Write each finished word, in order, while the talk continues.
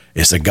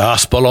It's a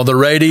gospel on the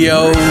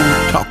radio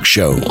talk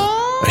show.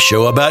 A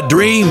show about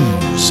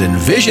dreams and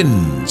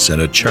visions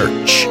and a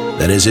church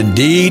that is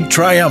indeed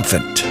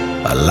triumphant,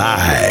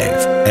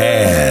 alive,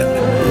 and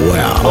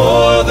well.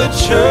 For the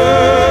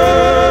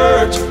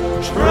church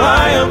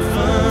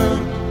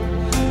triumphant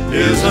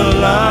is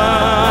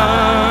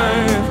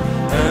alive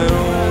and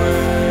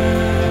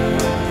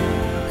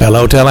well.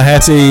 Hello,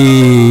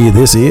 Tallahassee.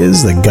 This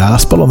is the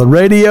Gospel on the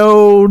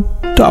Radio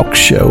Talk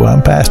Show.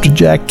 I'm Pastor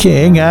Jack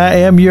King. I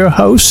am your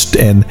host,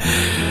 and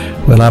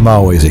well, I'm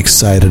always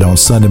excited on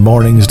Sunday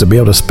mornings to be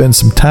able to spend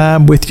some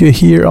time with you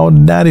here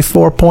on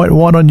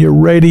 94.1 on your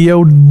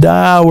radio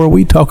dial, where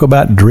we talk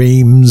about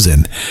dreams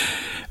and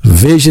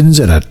visions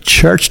and a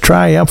church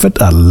triumphant,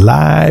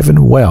 alive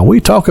and well.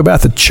 We talk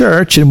about the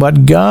church and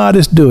what God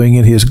is doing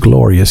in His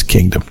glorious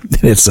kingdom.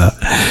 It's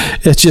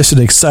just an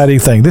exciting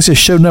thing. This is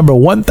show number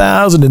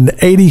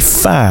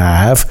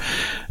 1085.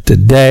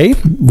 Today,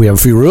 we have a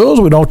few rules.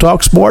 We don't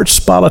talk sports,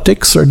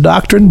 politics, or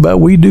doctrine, but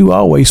we do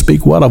always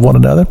speak well of one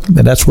another,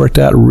 and that's worked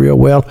out real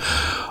well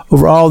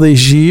over all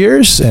these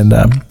years. And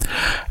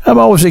I'm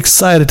always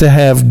excited to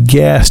have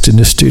guests in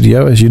the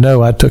studio. As you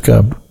know, I took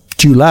a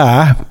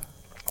July,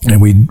 and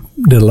we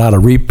did a lot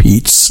of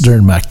repeats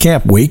during my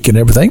camp week and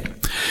everything.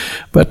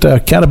 But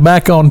kind of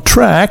back on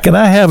track, and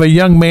I have a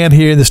young man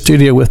here in the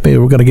studio with me.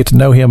 We're going to get to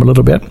know him a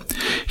little bit.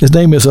 His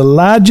name is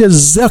Elijah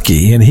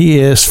Zielke, and he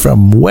is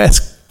from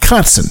Wisconsin.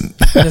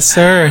 Yes,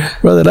 sir.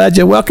 Brother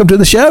Elijah, welcome to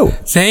the show.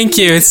 Thank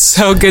you. It's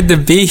so good to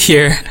be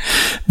here.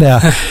 Now,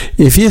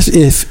 if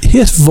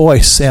his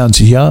voice sounds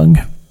young,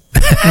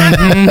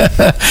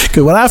 because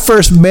when I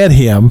first met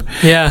him,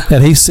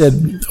 and he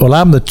said, well,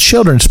 I'm the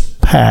children's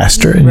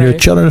pastor, and your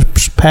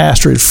children's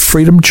pastor is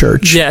Freedom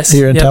Church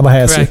here in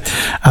Tallahassee. Correct.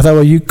 I thought,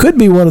 well, you could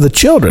be one of the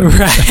children.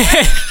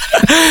 Right.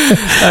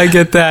 I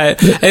get that.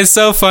 It's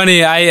so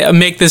funny. I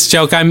make this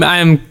joke.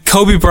 I'm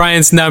Kobe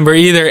Bryant's number,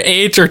 either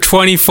 8 or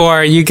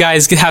 24. You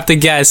guys have to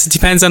guess. It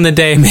depends on the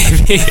day,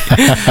 maybe.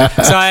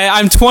 So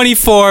I'm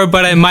 24,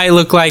 but I might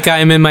look like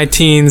I'm in my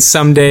teens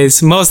some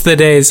days. Most of the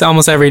days,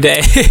 almost every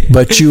day.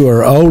 But you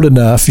are old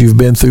enough. You've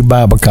been through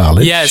Bible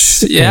college.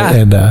 Yes.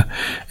 Yeah.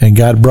 And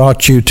God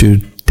brought you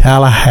to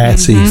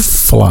Tallahassee,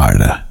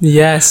 Florida.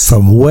 Yes.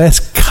 From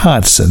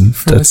Wisconsin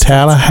to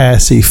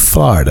Tallahassee,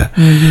 Florida.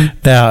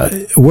 Now,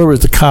 where was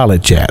the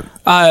college at?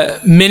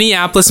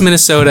 Minneapolis,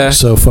 Minnesota.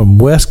 So from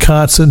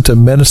Wisconsin to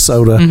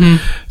Minnesota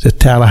to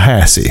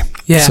Tallahassee.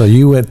 Yeah. So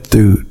you went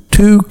through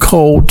 2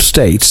 cold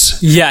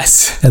states.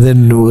 Yes. And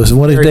then it was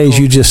one of the days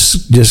cold. You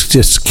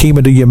just came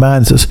into your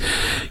mind and says,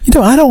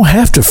 I don't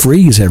have to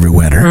freeze every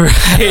winter.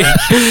 Right.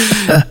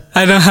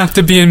 I don't have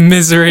to be in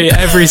misery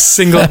every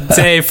single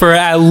day for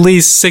at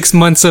least 6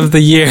 months of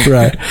the year.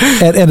 Right.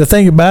 And the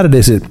thing about it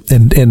is that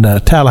in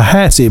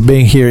Tallahassee,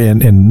 being here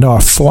in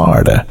North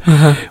Florida,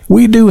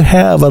 we do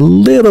have a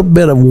little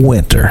bit of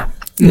winter.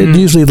 It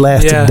usually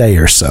lasts a day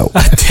or so.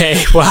 A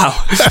day, wow.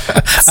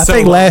 I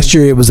think last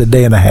year it was a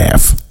day and a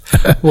half.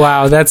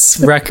 Wow,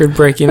 that's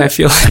record-breaking, I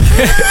feel like.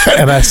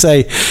 And I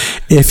say,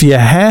 if you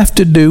have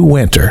to do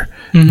winter,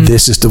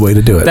 this is the way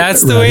to do it.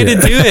 That's the way to do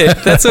it.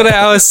 That's what I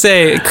always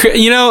say.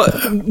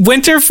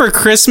 Winter for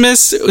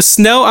Christmas,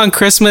 snow on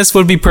Christmas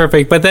would be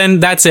perfect, but then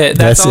that's it.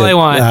 That's all I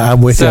want.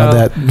 I'm with you on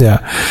that.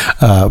 Yeah.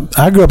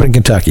 I grew up in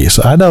Kentucky,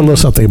 so I know a little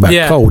something about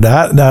cold.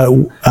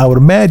 Now, I would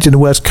imagine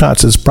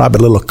Wisconsin's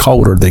probably a little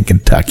colder than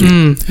Kentucky.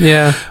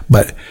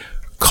 But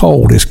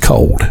cold is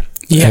cold.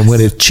 Yes. And when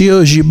it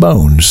chills your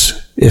bones,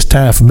 it's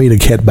time for me to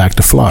head back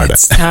to Florida.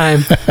 It's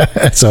time.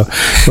 So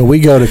when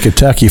we go to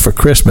Kentucky for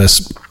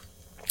Christmas,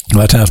 a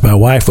lot of times my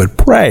wife would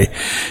pray.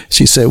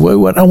 She said,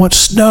 well, I want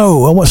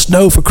snow. I want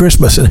snow for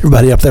Christmas. And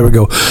everybody up there would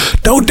go,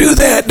 don't do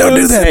that. Don't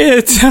do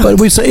that. But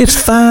we say,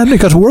 it's fine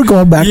because we're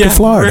going back to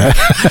Florida.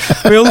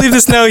 We'll leave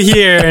the snow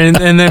here, and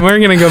then we're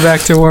going to go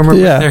back to warmer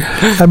weather.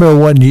 I remember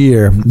one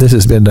year, this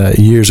has been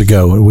years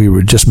ago, and we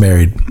were just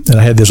married, and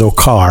I had this old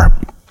car.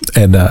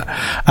 And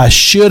I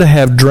should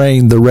have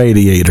drained the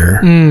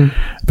radiator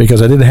because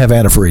I didn't have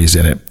antifreeze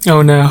in it.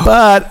 Oh, no.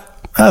 But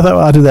I thought, well,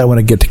 I'll do that when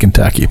I get to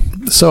Kentucky.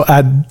 So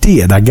I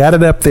did. I got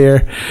it up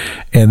there.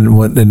 And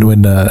when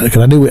because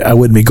I knew I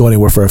wouldn't be going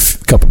anywhere for a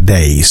couple of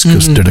days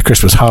because during the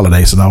Christmas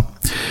holidays and all.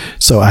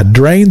 So I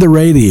drained the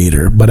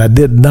radiator, but I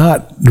did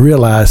not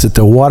realize that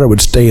the water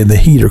would stay in the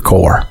heater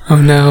core.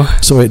 Oh, no.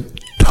 So it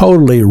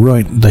totally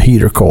ruined the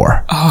heater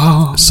core.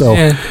 Oh, so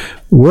man.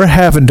 We're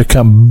having to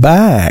come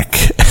back.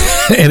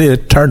 And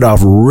it turned off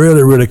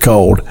really, really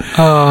cold.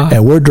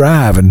 And we're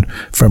driving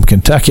from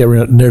Kentucky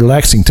near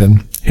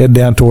Lexington, heading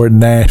down toward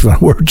Nashville.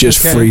 We're just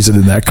freezing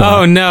in that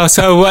car. Oh, no.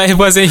 So it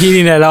wasn't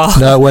heating at all?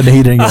 No, it wasn't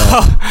heating at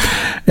all.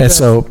 And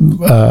so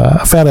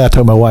finally I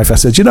told my wife, I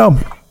said,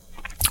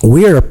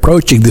 we are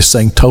approaching this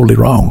thing totally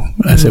wrong.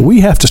 I said, we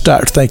have to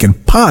start thinking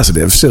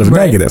positive instead of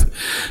negative.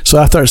 So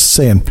I started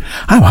saying,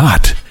 I'm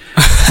hot.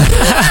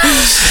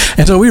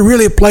 And so we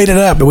really played it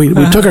up, and we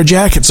took our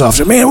jackets off.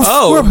 Said, man,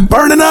 we're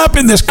burning up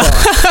in this car.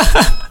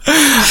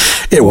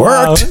 It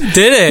worked. Wow.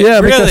 Did it?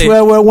 Yeah, because, really?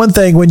 well, one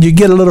thing, when you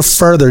get a little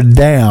further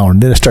down,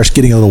 then it starts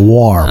getting a little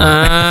warm.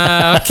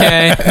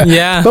 Okay.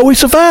 Yeah. But we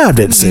survived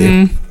it, see.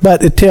 Mm-hmm.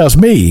 But it tells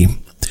me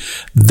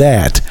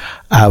that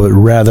I would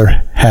rather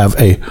have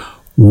a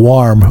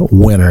warm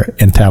winter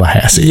in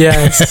Tallahassee.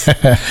 Yes.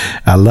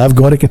 I love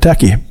going to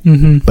Kentucky,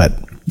 but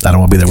I don't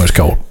want to be there when it's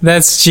cold.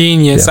 That's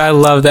genius. Yeah. I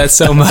love that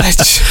so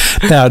much.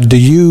 Now, do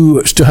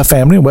you still have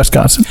family in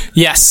Wisconsin?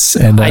 Yes,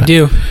 And I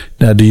do.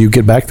 Now, do you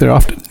get back there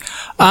often?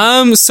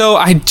 So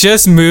I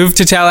just moved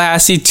to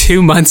Tallahassee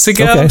 2 months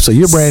ago. Okay, so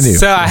you're brand new.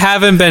 So I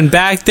haven't been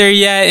back there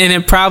yet, and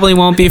it probably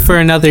won't be for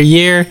another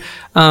year.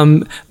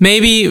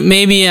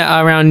 Maybe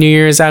around New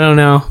Year's. I don't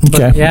know.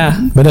 But Okay.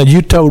 yeah. But now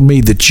you told me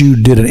that you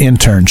did an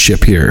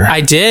internship here. I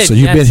did. So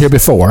you've been here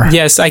before.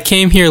 Yes, I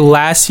came here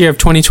last year of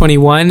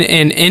 2021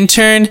 and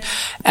interned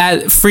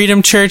at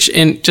Freedom Church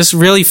and just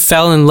really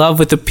fell in love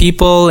with the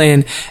people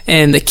and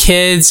the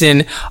kids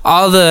and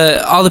all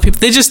the people.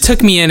 They just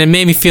took me in and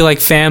made me feel like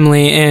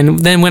family. And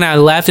then when I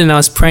left and I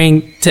was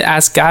praying to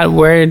ask God,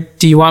 where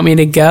do you want me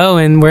to go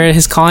and where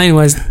his calling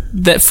was,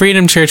 that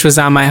Freedom Church was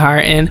on my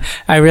heart, and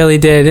I really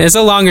did. It's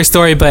a longer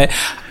story, but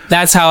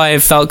that's how I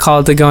felt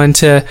called to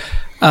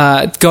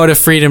go to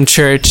Freedom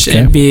Church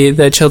and be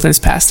the children's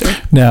pastor.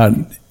 Now,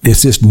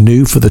 is this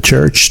new for the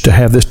church to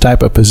have this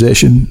type of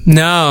position?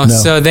 No.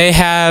 So they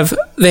have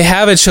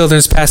a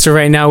children's pastor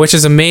right now, which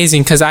is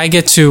amazing because I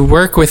get to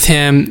work with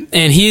him,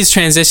 and he's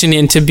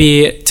transitioning to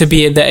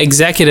be the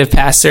executive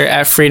pastor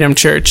at Freedom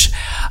Church.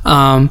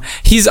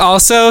 He's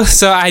also,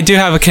 so I do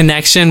have a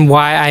connection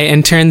why I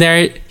interned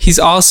there. He's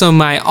also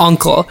my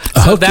uncle.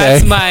 So Okay.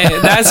 that's my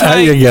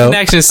There you go.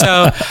 connection.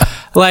 So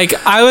like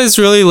I was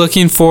really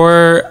looking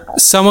for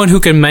someone who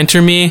could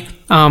mentor me.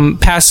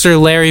 Pastor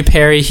Larry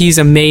Perry, he's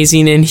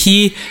amazing, and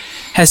he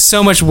has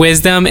so much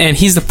wisdom, and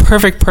he's the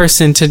perfect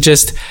person to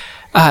just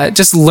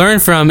learn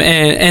from,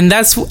 and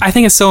that's, I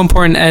think it's so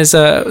important as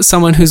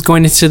someone who's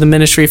going into the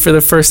ministry for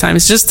the first time.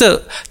 It's just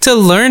to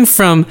learn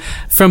from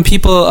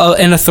people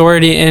in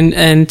authority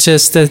and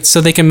just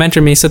so they can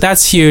mentor me. So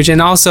that's huge.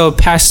 And also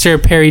Pastor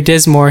Perry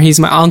Dismore, he's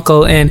my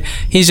uncle, and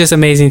he's just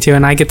amazing too.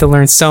 And I get to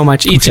learn so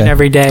much each and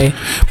every day.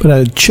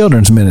 But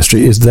children's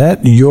ministry, is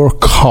that your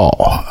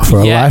call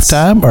for a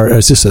lifetime, or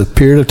is this a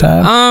period of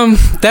time?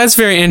 That's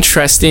very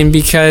interesting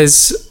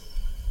because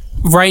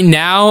right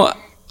now,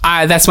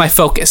 that's my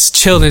focus,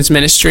 children's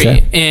ministry.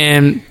 Okay.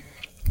 And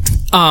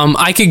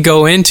I could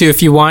go into,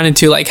 if you wanted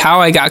to, like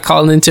how I got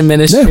called into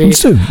ministry. Yeah,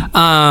 let's do.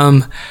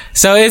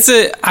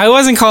 So I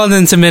wasn't called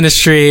into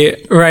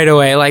ministry right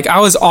away. Like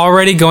I was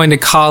already going to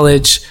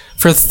college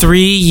for 3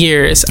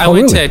 years. I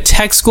went to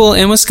tech school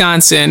in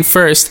Wisconsin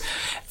first,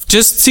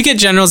 just to get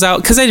generals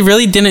out because I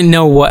really didn't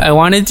know what I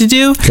wanted to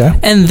do. Okay.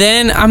 And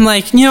then I'm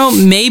like,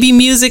 maybe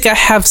music. I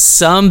have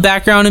some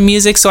background in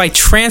music. So I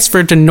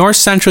transferred to North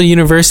Central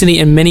University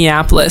in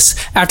Minneapolis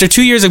after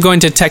 2 years of going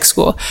to tech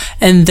school.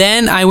 And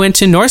then I went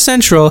to North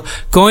Central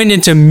going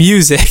into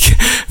music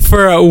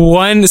for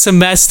 1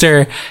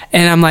 semester.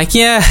 And I'm like,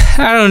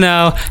 I don't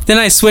know. Then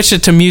I switched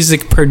it to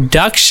music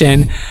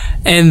production.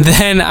 And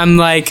then I'm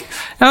like,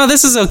 oh,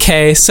 this is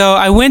okay. So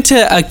I went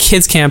to a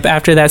kids camp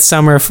after that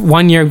summer,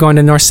 1 year going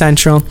to North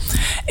Central,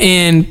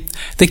 and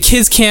the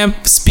kids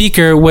camp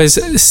speaker was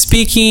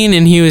speaking,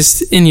 and he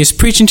was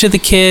preaching to the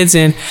kids,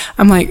 and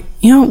I'm like,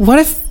 what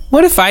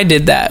if I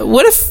did that?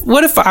 What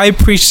if I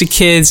preached to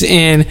kids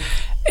and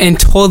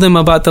told them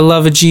about the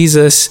love of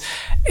Jesus?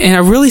 And I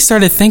really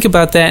started to think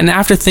about that, and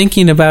after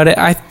thinking about it,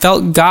 I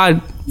felt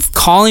God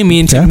calling me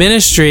into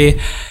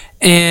ministry,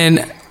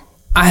 and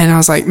I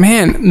was like,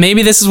 man,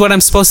 maybe this is what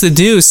I'm supposed to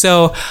do.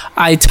 So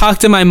I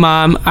talked to my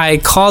mom. I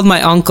called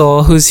my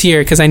uncle who's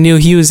here because I knew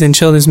he was in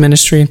children's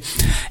ministry.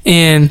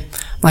 And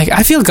like,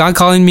 I feel God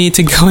calling me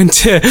to go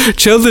into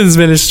children's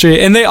ministry.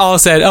 And they all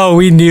said, oh,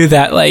 we knew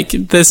that. Like,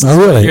 this is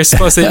what you're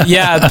supposed to.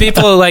 Yeah,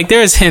 people, like,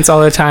 there's hints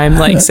all the time,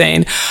 like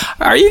saying,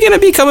 are you going to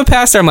become a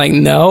pastor? I'm like,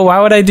 no, why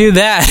would I do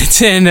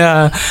that?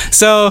 And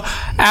so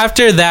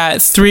after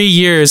that 3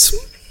 years,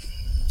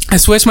 I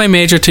switched my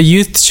major to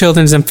youth,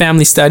 children's, and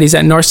family studies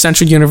at North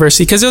Central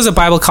University because it was a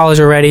Bible college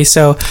already.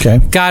 So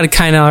God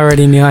kind of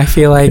already knew, I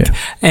feel like. Yeah.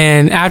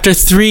 And after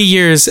 3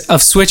 years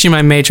of switching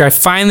my major, I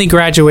finally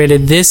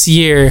graduated this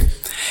year,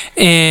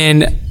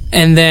 and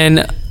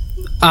then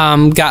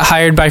got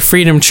hired by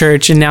Freedom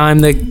Church, and now I'm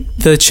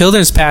the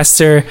children's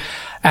pastor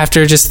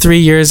after just 3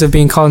 years of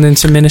being called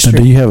into ministry.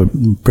 Now, do you have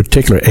a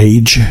particular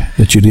age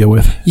that you deal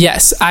with?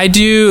 Yes, I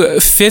do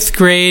 5th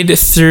grade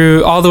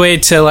through all the way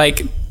to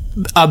like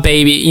a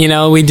baby.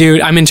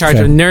 I'm in charge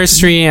of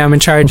nursery, I'm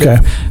in charge of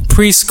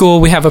preschool.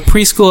 We have a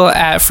preschool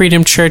at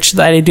Freedom Church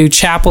that I do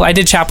chapel. I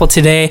did chapel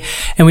today,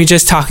 and we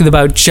just talked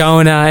about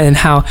Jonah and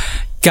how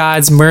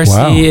God's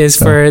mercy is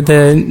for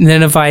the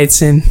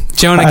Ninevites, and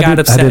Jonah got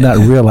upset. I did not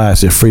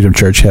realize that Freedom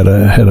Church had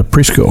a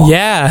preschool.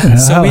 Yeah.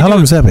 So how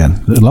long has that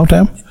been? A long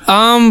time?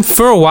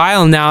 For a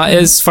while now,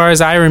 as far as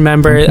I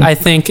remember, I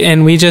think,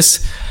 and we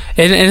just,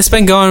 and it's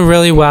been going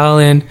really well,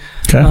 and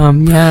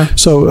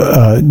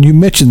So you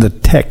mentioned the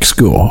tech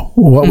school.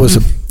 What was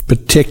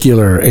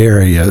particular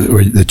area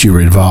that you were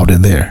involved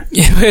in there?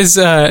 It was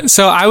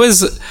so I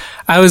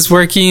was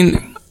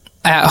working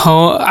at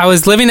home. I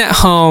was living at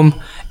home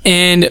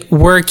and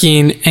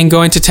working and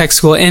going to tech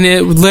school, and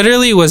it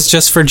literally was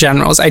just for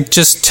generals. I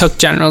just took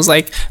generals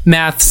like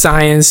math,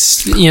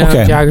 science,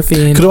 geography.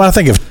 Because when I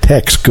think of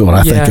tech school,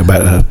 I think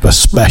about a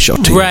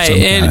specialty, right?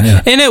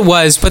 And it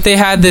was, but they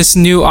had this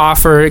new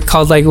offer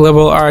called like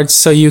liberal arts,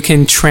 so you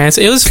can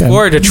transfer. It was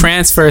to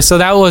transfer, so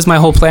that was my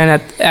whole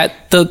plan at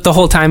the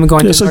whole time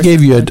going to. So it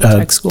gave you a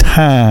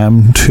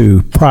time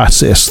to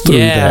process through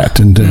that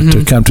and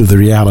to come to the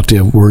reality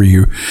of where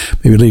you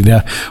maybe lead.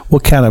 Now,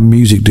 what kind of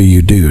music do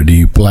you do? Do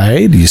you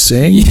play? Do you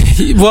sing?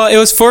 Well, it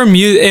was for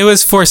music. It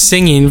was for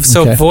singing.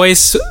 So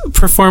voice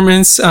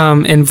performance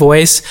and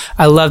voice.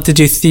 I loved to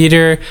do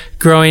theater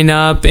growing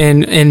up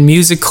and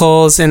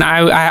musicals. And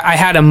I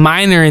had a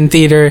minor in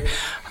theater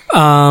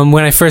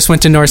when I first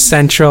went to North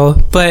Central.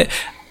 But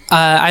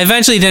I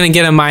eventually didn't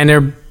get a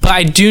minor. But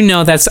I do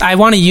know I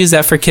want to use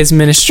that for kids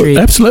ministry.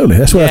 Well, absolutely.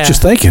 That's what I was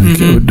just thinking.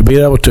 To be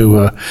able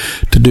to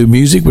do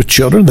music with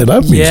children. They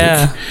love music.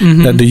 Yeah.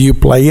 Now, do you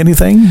play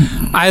anything?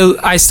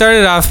 I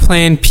started off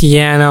playing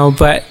piano,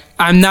 but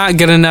I'm not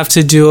good enough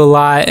to do a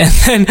lot. And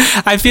then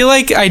I feel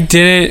like I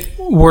didn't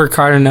work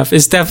hard enough.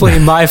 It's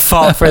definitely my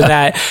fault for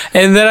that.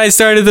 And then I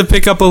started to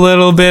pick up a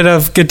little bit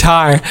of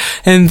guitar.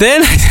 And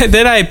then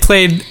I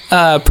played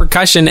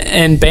percussion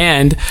and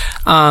band.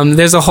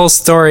 There's a whole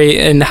story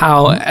in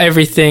how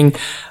everything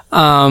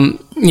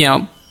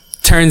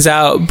turns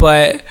out,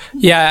 but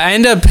I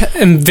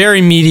am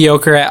very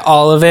mediocre at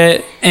all of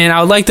it, and I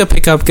would like to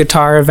pick up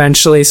guitar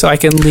eventually so I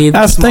can lead.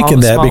 I was thinking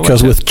that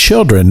because with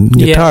children,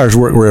 guitars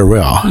work very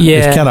well.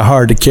 It's kind of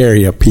hard to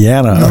carry a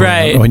piano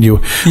when you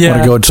want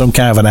to go to some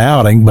kind of an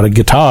outing, but a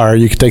guitar,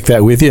 you can take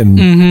that with you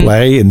and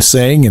play and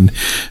sing, and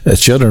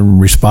children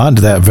respond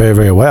to that very,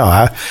 very well.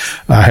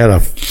 I had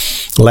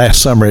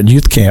last summer at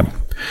youth camp,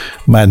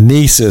 my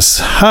niece's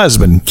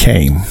husband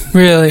came.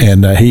 Really?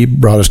 And he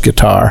brought his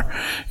guitar.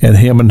 And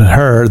him and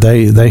her,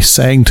 they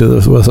sang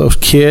with those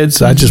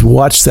kids. I just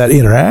watched that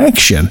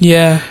interaction.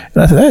 Yeah.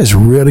 And I thought, that is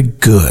really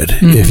good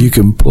if you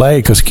can play.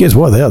 Because kids,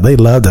 they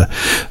love to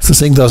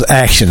sing those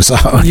action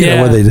songs.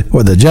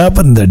 Where they're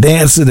jumping and they're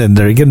dancing and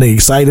they're getting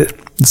excited.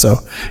 So,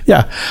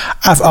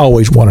 I've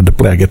always wanted to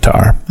play a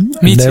guitar.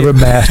 Me too. Never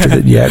mastered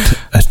it yet.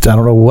 I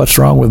don't know what's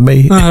wrong with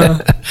me.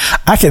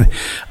 I can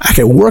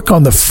work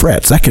on the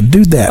frets. I can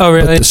do that. Oh,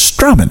 really? But the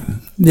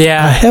strumming,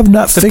 I have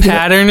not figured the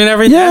pattern and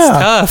everything.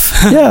 That's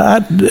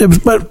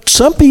tough. But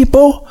some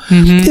people,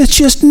 it's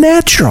just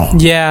natural.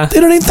 Yeah, they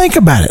don't even think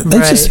about it. They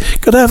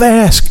just could have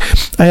asked.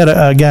 I had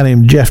a guy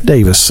named Jeff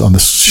Davis on the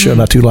show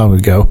not too long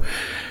ago.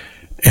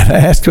 And I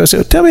asked him, I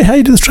said, tell me how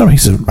you do the strumming. He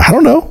said, I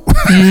don't know.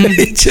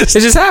 It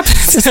just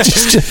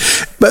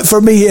happens. But for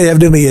me,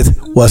 evidently, it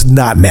was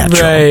not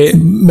natural. Right.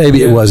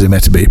 Maybe it wasn't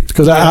meant to be.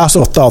 Because I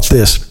also thought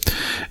this,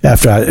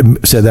 after I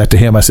said that to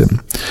him, I said,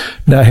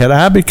 now, had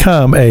I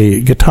become a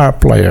guitar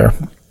player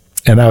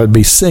and I would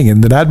be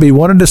singing, then I'd be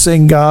wanting to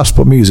sing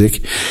gospel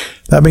music.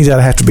 That means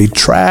I'd have to be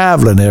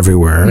traveling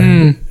everywhere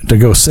to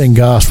go sing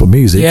gospel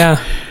music.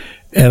 Yeah.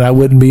 And I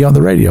wouldn't be on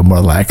the radio,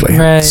 more likely.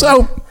 Right.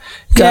 So,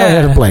 God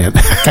had a plan.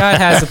 God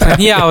has a plan.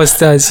 He always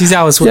does. He's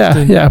always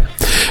working. Yeah.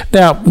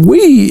 Now,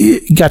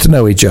 we got to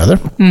know each other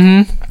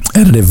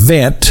at an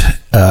event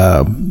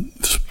done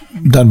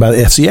by the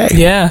FCA.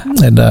 Yeah.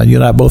 And you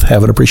and I both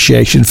have an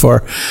appreciation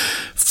for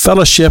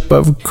Fellowship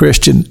of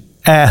Christian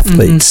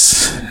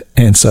Athletes.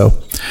 And so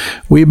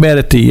we met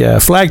at the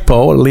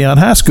flagpole at Leon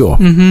High School.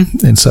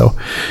 And so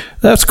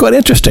that's quite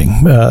interesting.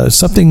 I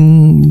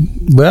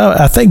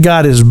think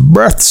God has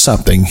birthed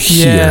something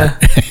here.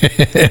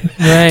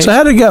 Right. So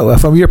how did it go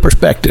from your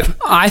perspective?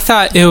 I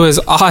thought it was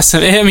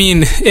awesome. I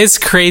mean, it's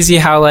crazy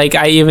how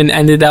I even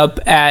ended up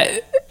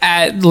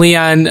at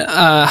Leon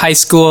High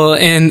School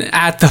and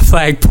at the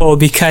flagpole,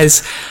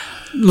 because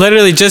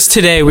literally just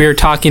today we were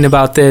talking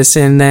about this,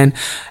 and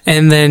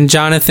then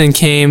Jonathan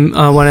came,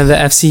 one of the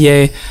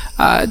FCA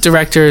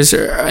directors,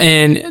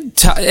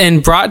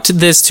 and brought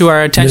this to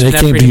our attention. He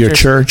came to your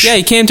church? Yeah,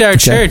 he came to our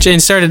church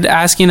and started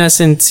asking us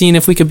and seeing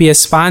if we could be a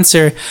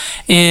sponsor,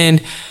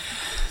 and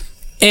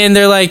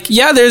they're like,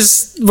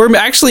 we're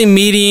actually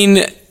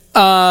meeting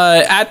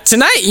at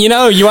tonight, you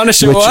want to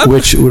show up?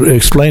 Which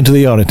explain to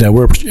the audience. Now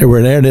we're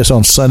airing this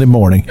on Sunday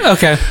morning.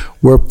 Okay.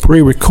 We're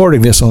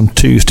pre-recording this on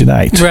Tuesday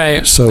night.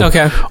 Right. So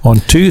on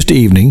Tuesday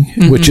evening,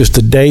 which is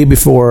the day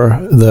before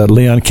the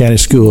Leon County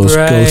Schools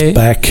goes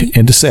back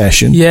into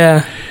session.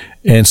 Yeah.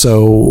 And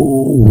so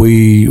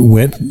we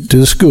went to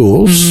the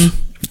schools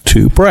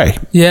to pray.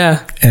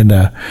 Yeah. And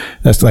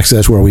that's like I said,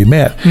 that's where we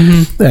met.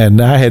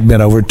 And I had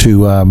been over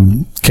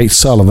to Kate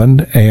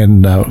Sullivan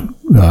and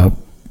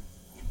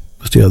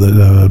what's the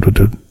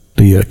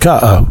other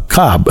Cobb.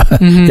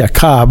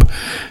 Cobb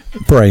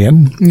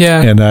praying.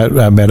 Yeah. And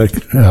I met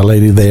a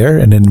lady there,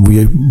 and then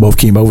we both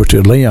came over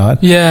to Leon.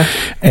 Yeah.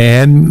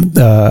 And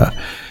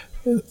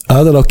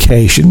other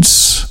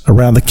locations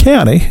around the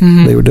county,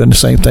 they were doing the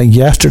same thing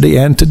yesterday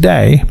and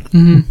today,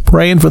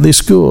 praying for these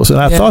schools. And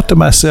I thought to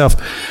myself,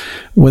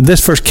 when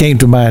this first came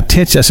to my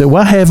attention, I said,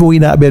 why haven't we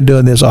not been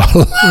doing this all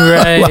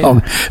along?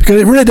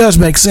 Because it really does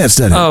make sense,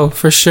 doesn't it? Oh,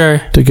 for sure.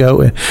 To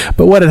go in.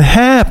 But what had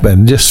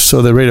happened, just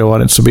so the radio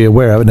audience will be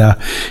aware of it now,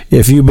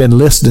 if you've been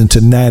listening to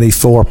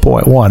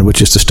 94.1,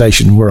 which is the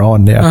station we're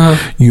on now,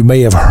 you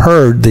may have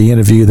heard the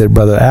interview that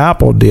Brother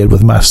Apple did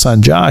with my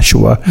son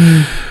Joshua,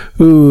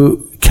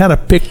 who kind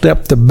of picked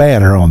up the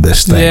banner on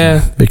this thing.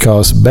 Yeah.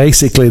 Because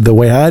basically, the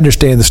way I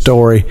understand the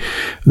story,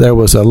 there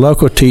was a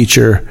local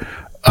teacher,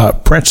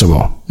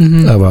 principal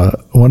of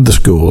one of the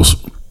schools,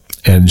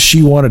 and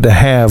she wanted to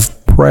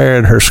have prayer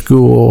in her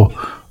school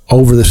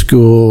over the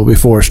school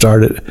before it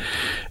started,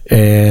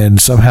 and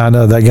somehow or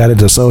another that got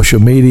into social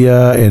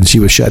media and she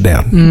was shut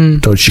down,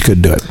 told she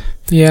couldn't do it.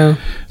 Yeah.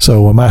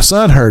 So when my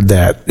son heard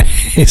that,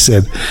 he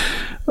said,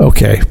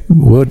 okay,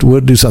 we'll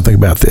do something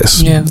about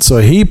this. Yeah. So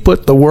he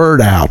put the word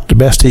out the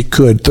best he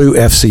could through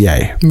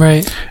FCA.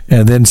 Right.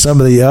 And then some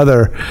of the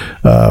other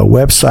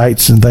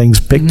websites and things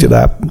picked it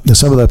up. And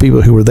some of the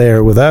people who were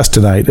there with us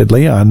tonight at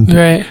Leon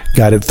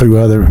got it through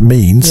other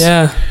means.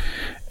 Yeah.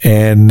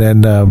 And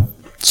then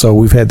so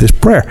we've had this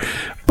prayer.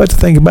 But the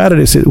thing about it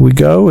is that we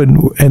go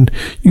and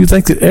you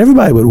think that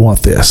everybody would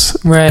want this.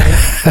 Right.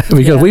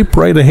 Because we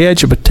prayed a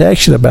hedge of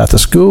protection about the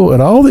school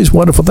and all these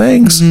wonderful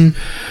things.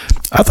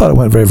 I thought it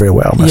went very, very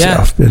well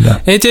myself.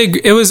 Yeah. It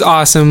did. It was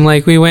awesome.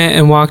 Like, we went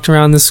and walked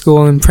around the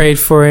school and prayed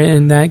for it,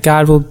 and that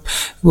God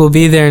will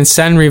be there and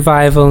send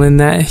revival, and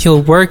that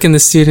He'll work in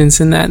the students,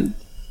 and that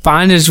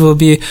bondage will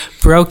be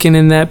broken,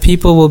 and that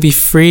people will be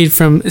freed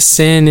from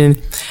sin, and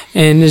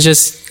it's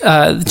just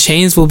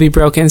chains will be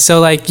broken. So,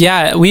 like,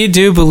 yeah, we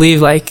do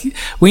believe, like,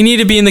 we need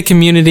to be in the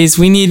communities.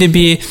 We need to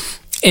be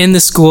in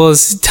the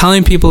schools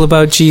telling people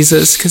about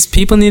Jesus, because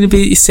people need to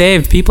be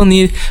saved. People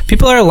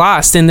are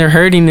lost, and they're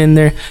hurting, and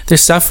they're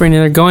suffering,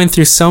 and they're going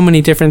through so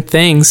many different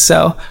things.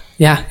 So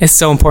yeah, it's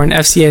so important.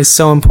 FCA is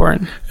so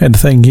important. And the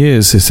thing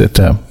is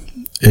that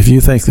if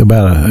you think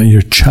about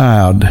your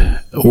child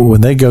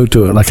when they go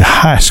to like a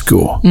high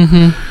school,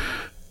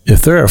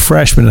 if they're a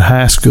freshman in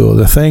high school,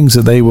 the things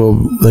that they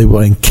will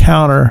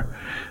encounter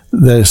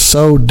that is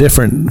so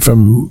different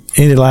from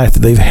any life that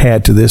they've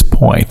had to this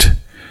point.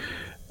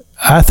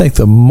 I think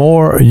the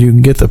more you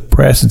can get the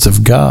presence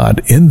of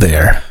God in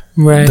there,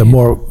 the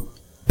more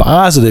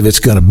positive it's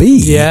going to be.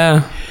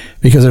 Yeah.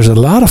 Because there's a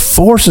lot of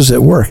forces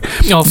at work.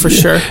 Oh, for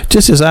sure.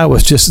 Just as I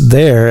was just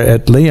there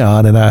at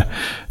Leon, and I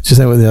just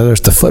think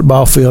there's the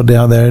football field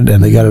down there,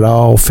 and they got it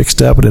all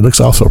fixed up, and it looks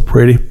all so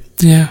pretty.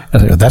 Yeah. I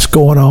think that's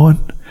going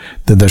on.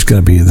 Then there's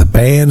going to be the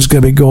band's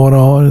going to be going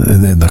on,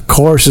 and then the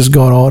chorus is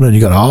going on, and you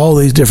got all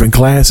these different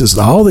classes,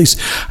 and all these.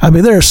 I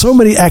mean, there are so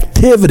many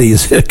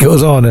activities that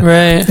goes on in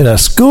a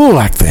school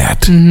like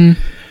that.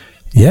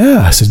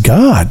 Yeah, I said,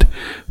 God,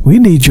 we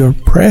need your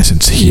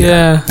presence here.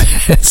 Yeah.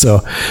 So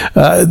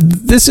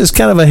this is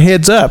kind of a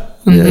heads up.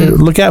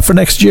 Look out for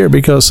next year,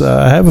 because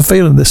I have a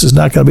feeling this is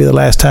not going to be the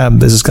last time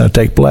this is going to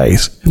take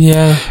place.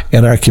 Yeah.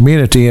 In our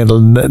community.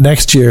 And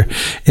next year,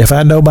 if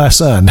I know my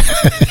son,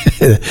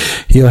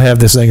 he'll have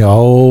this thing a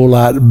whole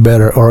lot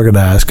better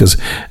organized, because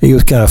he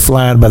was kind of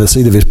flying by the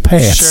seat of his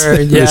pants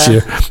this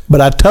year.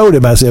 But I told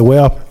him, I said,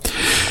 well,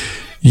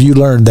 you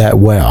learned that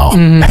well.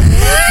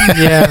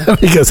 Yeah.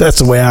 Because that's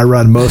the way I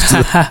run most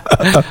of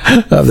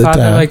the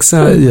time. Like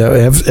son.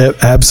 Yeah,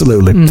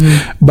 absolutely.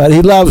 But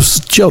he loves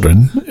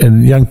children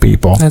and young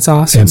people. That's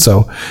awesome. And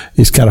so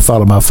he's kind of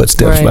following my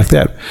footsteps like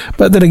that.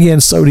 But then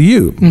again, so do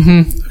you.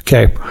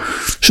 Okay.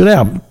 So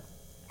now,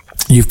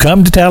 you've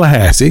come to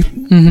Tallahassee.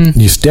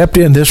 You stepped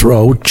in this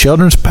role,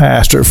 children's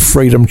pastor,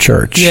 Freedom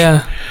Church.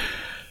 Yeah.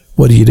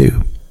 What do you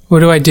do? What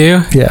do I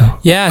do? Yeah.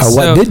 Yeah. Or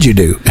what did you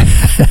do?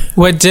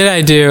 What did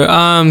I do?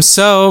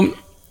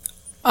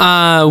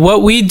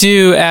 What we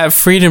do at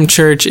Freedom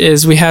Church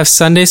is we have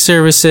Sunday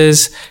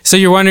services. So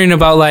you're wondering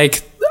about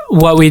like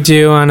what we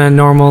do on a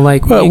normal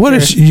like. Well, what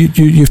is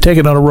you've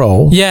taken on a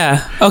role?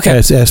 Yeah. Okay.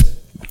 As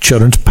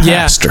children's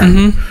pastor.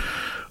 Yeah.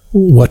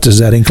 What does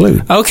that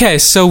include? Okay,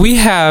 so we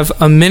have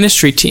a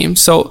ministry team.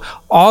 So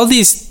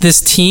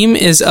this team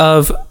is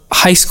of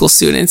high school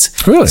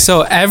students. Really?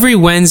 So every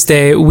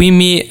Wednesday we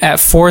meet at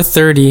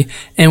 4:30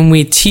 and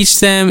we teach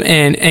them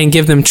and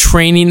give them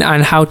training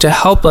on how to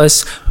help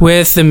us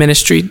with the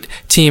ministry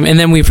team. And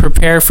then we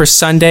prepare for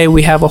Sunday.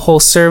 We have a whole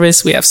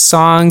service. We have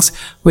songs.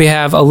 We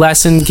have a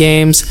lesson,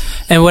 games,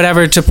 and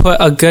whatever to put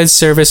a good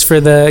service for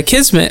the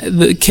kids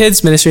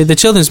ministry, the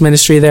children's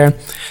ministry there.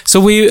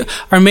 So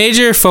our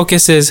major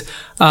focus is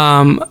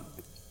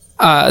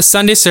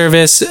Sunday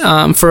service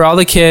for all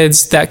the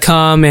kids that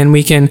come, and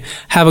we can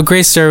have a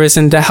great service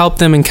and to help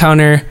them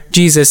encounter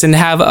Jesus and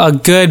have a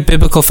good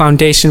biblical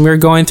foundation. We're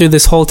going through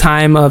this whole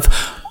time of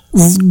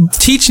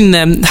teaching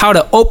them how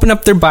to open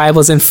up their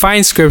Bibles and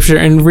find scripture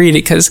and read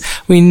it, because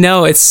we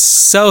know it's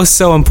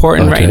so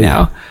important right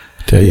now.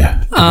 Tell you,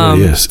 it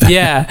really is.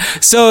 Yeah.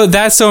 So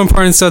that's so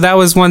important. So that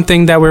was one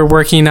thing that we're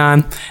working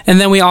on. And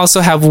then we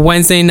also have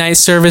Wednesday night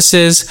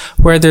services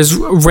where there's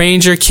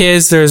Ranger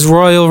kids, there's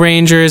Royal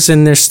Rangers,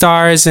 and there's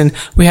Stars, and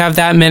we have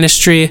that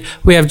ministry.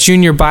 We have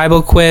Junior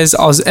Bible Quiz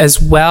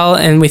as well,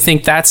 and we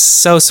think that's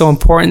so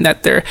important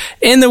that they're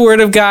in the Word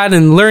of God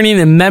and learning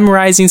and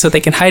memorizing so they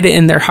can hide it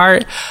in their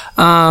heart.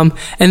 And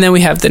then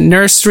we have the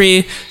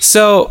nursery.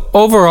 So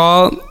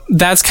overall,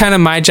 that's kind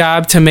of my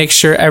job to make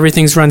sure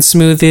everything's run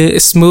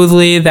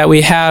smoothly, that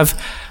we have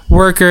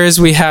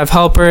workers, we have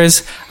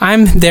helpers.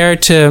 I'm there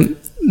to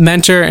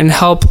mentor and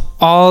help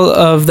all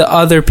of the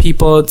other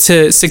people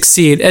to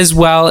succeed, as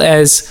well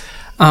as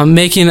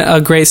making a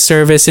great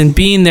service and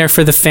being there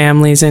for the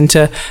families, and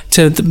to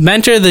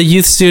mentor the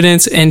youth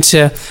students and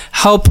to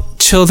help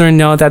children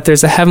know that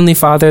there's a Heavenly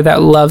Father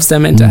that loves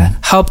them, and to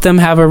help them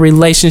have a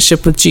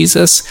relationship with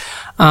Jesus.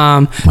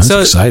 That's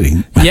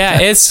exciting.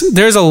 Yeah,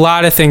 there's a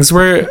lot of things.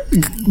 We're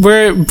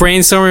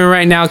brainstorming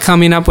right now,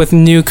 coming up with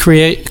new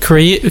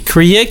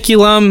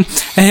curriculum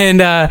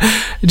and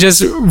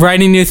just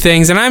writing new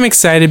things. And I'm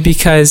excited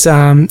because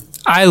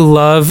I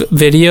love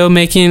video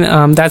making.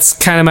 That's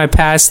kind of my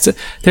past.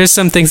 There's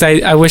some things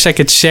I wish I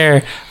could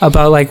share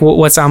about, like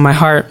what's on my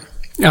heart,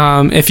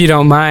 if you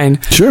don't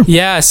mind. Sure.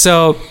 Yeah.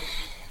 So,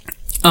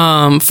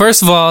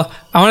 first of all,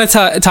 I want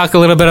to talk a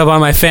little bit about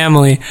my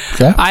family.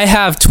 Okay. I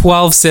have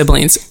 12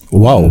 siblings.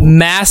 Whoa.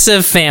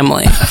 Massive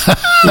family.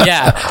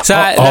 Yeah. So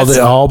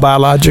all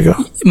biological?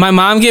 My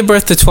mom gave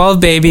birth to 12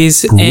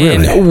 babies,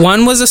 and really?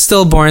 One was a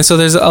stillborn. So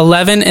there's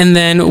 11. And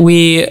then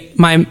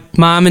my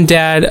mom and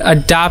dad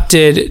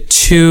adopted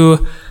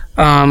 2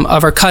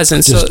 of our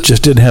cousins.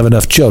 Just didn't have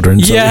enough children.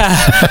 So. Yeah,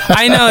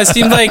 I know. It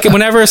seemed like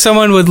whenever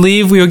someone would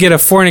leave, we would get a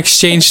foreign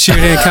exchange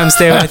student to come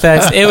stay with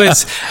us. It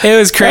was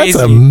crazy.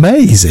 That's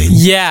amazing.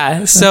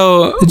 Yeah.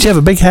 So did you have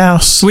a big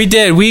house? We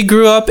did. We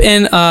grew up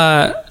in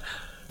a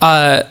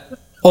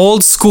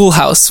old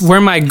schoolhouse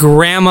where my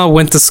grandma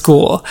went to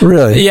school.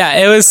 Really? Yeah,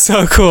 it was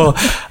so cool.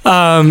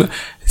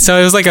 So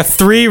it was like a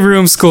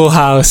 3-room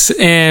schoolhouse,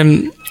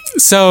 and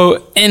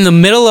so in the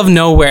middle of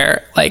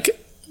nowhere, like.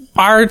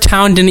 Our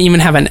town didn't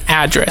even have an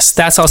address.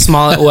 That's how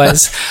small it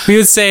was. We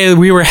would say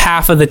we were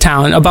half of the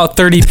town, about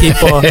 30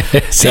 people.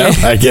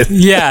 Sounds like it.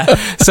 Yeah.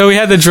 So we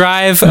had to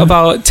drive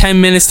about 10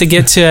 minutes to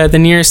get to the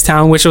nearest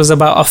town, which was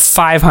about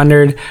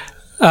 500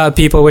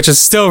 people, which is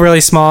still really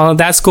small.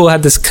 That school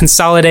had to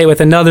consolidate with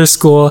another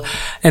school,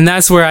 and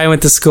that's where I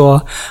went to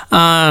school.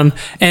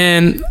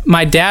 And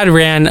my dad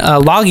ran a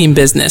logging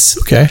business.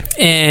 Okay.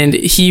 And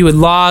he would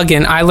log,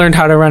 and I learned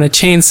how to run a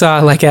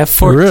chainsaw like at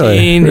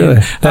 14. Really?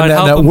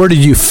 Now, where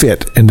did you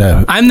fit in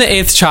the... I'm the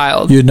 8th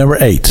child. You're number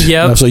 8.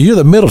 Yep. So you're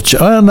the middle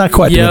child. Well, not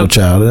quite the middle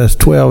child. That's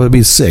 12. It'd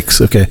be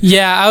 6. Okay.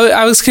 Yeah,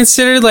 I was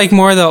considered like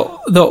more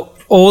the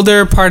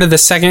older part of the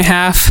second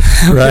half.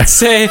 Right. We'd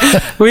say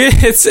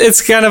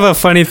it's kind of a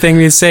funny thing.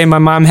 We'd say my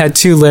mom had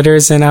 2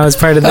 litters and I was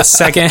part of the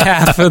second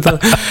half of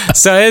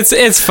so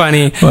it's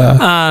funny.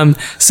 Wow.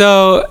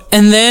 So,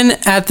 and then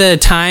at the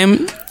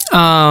time,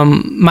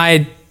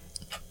 my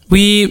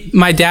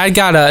dad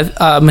got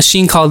a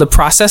machine called a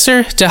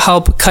processor to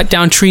help cut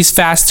down trees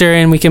faster,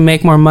 and we can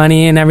make more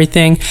money and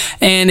everything.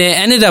 And it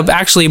ended up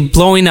actually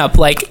blowing up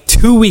like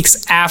 2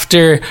 weeks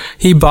after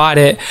he bought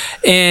it,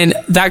 and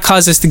that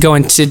caused us to go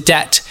into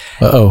debt.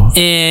 Uh-oh.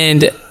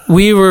 And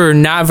we were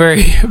not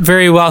very,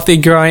 very wealthy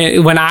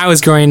when I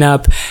was growing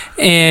up.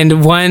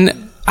 And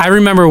I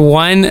remember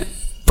one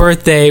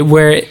birthday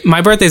where my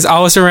birthday is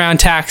always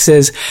around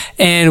taxes,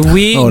 and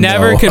we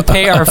never could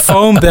pay our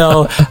phone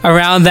bill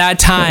around that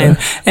time.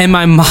 And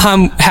my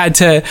mom had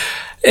to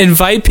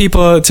invite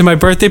people to my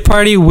birthday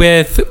party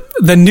with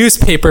the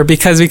newspaper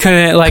because we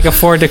couldn't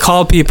afford to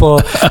call people.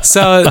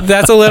 So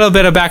that's a little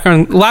bit of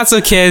background. Lots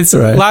of kids,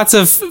 right. Lots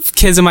of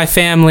kids in my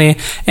family,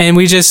 and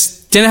we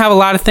just didn't have a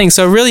lot of things.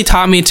 So it really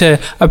taught me to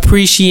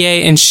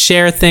appreciate and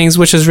share things,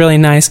 which is really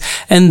nice.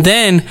 And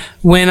then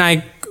when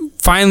I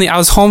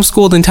was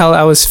homeschooled until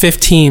I was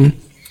 15.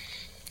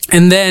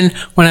 And then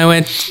when I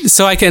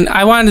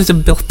wanted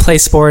to play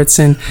sports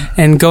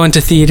and go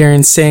into theater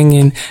and sing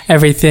and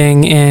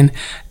everything. And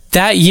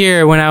that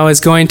year when I was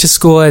going to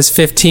school as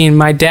 15,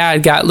 my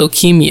dad got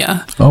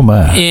leukemia. Oh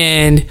my.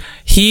 And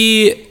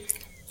he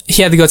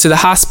had to go to the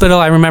hospital.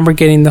 I remember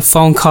getting the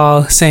phone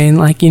call saying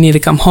you need to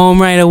come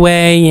home right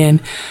away.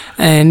 And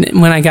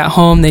when I got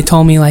home, they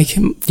told me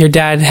your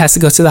dad has to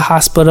go to the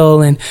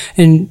hospital and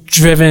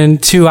driven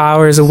 2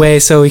 hours away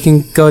so we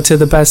can go to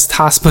the best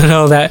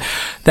hospital that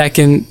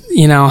can,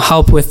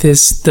 help with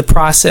the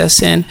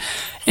process.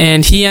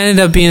 And he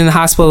ended up being in the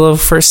hospital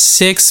for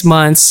 6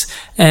 months,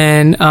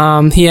 and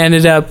he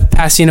ended up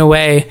passing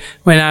away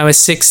when I was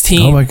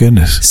 16. Oh my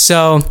goodness.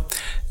 So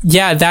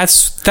yeah,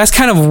 that's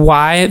kind of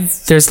why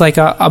there's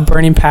a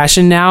burning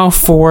passion now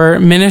for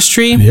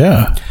ministry.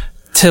 Yeah.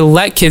 To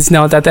let kids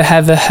know that they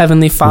have a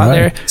Heavenly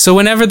Father. Right. So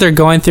whenever they're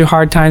going through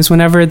hard times,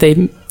 whenever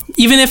they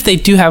even if they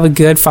do have a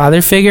good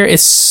father figure,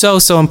 it's so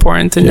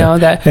important to know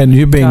that. And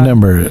you being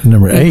number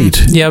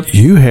 8, Yep.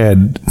 you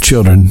had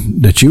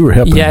children that you were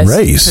helping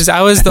raise. Because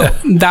I was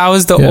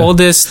the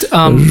oldest.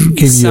 Giving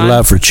you a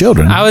love for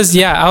children. I was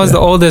the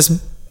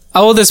oldest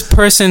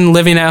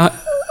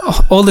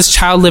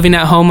child living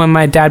at home when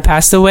my dad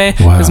passed away,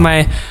 because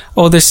my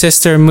older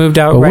sister moved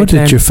out What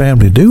did your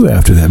family do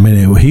after that? I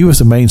mean, he was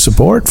the main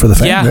support for the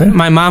family. Yeah, right?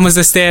 my mom was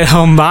a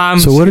stay-at-home mom.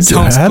 So how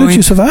did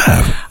you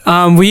survive?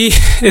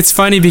 It's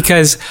funny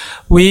because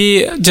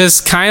we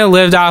just kind of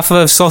lived off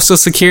of Social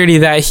Security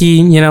that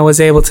he, was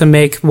able to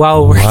make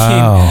while working.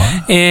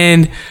 Wow.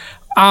 And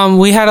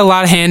we had a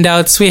lot of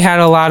handouts. We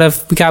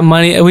got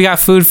money. We got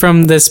food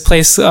from this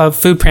place,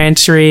 food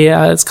pantry.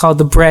 It's called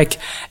The Brick.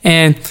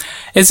 And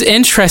it's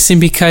interesting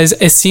because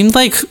it seemed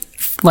like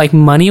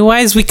money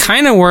wise, we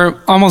kind of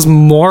were almost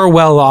more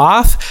well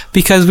off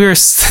because we were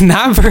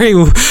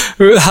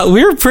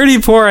we were pretty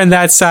poor on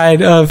that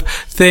side of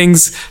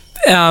things.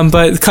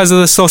 But because of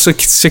the Social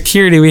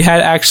Security, we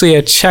had actually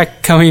a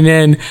check coming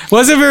in. It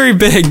wasn't very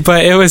big,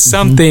 but it was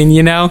something,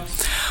 So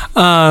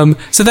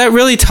that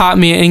really taught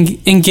me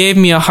and gave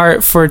me a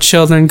heart for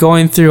children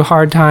going through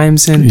hard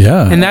times.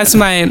 And that's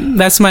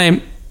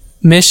my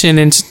mission,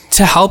 and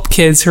to help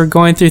kids who are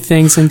going through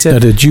things and to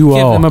did you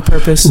give all them a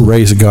purpose.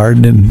 Raise a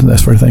garden and that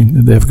sort of thing?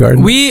 Did they have a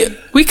garden? We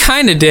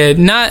kind of did,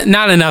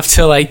 not enough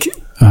to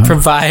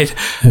provide.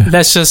 Yeah.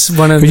 That's just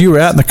one of. But you were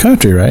out in the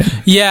country, right?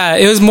 Yeah,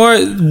 it was more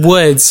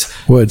woods.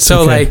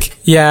 So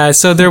okay.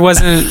 so there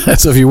wasn't.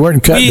 So if you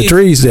weren't cutting the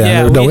trees down,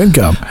 there was no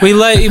income. We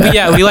like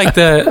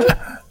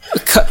the.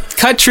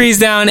 Cut trees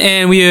down,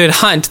 and we would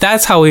hunt.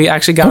 That's how we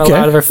actually got a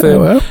lot of our food.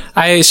 Oh, well.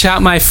 I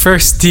shot my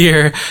first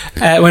deer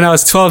when I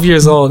was 12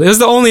 years old. It was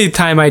the only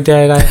time I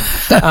did.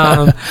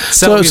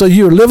 So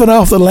you were living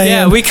off the land.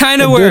 Yeah, we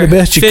kind of were the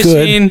best you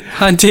fishing,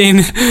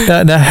 hunting.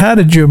 Now, how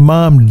did your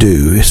mom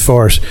do as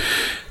far as?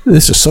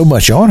 This is so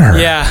much on her.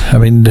 Yeah. I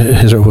mean,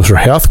 was her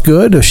health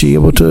good? Was she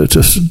able to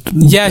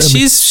Yeah,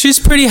 she's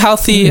pretty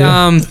healthy.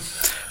 Yeah.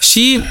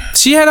 She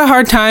had a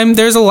hard time.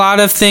 There's a lot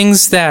of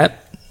things that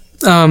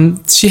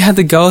she had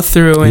to go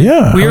through,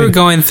 and we were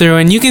going through,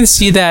 and you can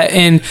see that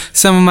in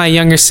some of my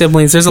younger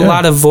siblings. There's a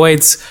lot of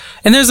voids,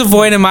 and there's a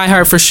void in my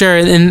heart for sure.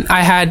 And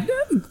I had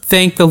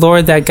thank the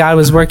Lord that God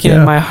was working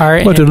in my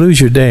heart. But to lose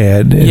your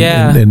dad,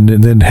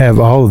 and then have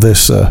all of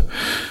this.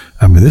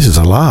 I mean, this is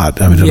a lot.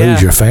 I mean, to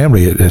lose your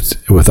family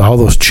with all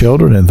those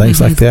children and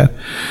things like that.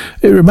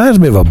 It reminds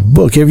me of a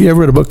book. Have you ever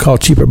read a book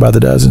called Cheaper by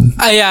the Dozen?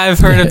 Yeah, I've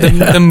heard of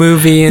the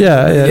movie. And,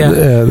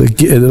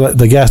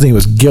 the guy's name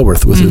was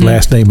Gilbert with his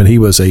last name, and he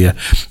was a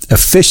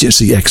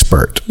efficiency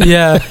expert.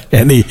 Yeah,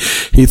 and he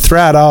threw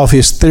off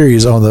his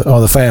theories on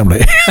the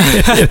family,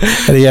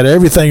 and he had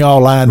everything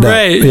all lined up.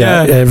 Right.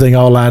 Everything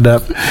all lined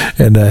up,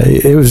 and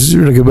it was a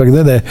really good book. And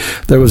then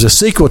there was a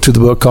sequel to the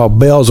book called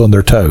Bells on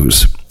Their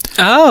Toes.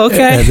 Oh,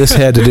 okay. And this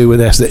had to do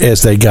with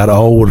as they got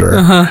older.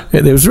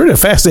 And it was really a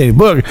fascinating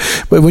book.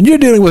 But when you're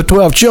dealing with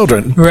 12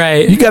 children,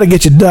 right, you got to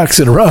get your ducks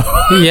in a row.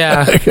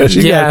 Yeah, because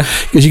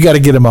you got to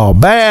get them all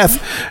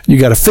bath, you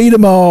got to feed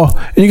them all,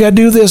 and you got to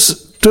do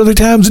this 2 or 3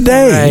 times a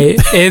day. Right.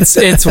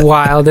 It's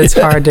wild. It's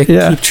hard to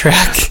keep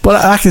track.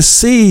 But I can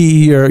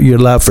see your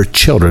love for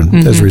children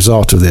as a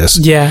result of this.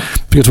 Yeah.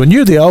 Because when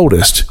you're the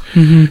oldest,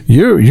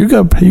 you're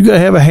gonna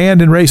have a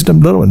hand in raising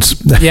them little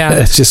ones. Yeah.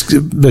 that's just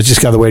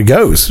kind of the way it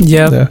goes.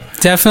 Yeah.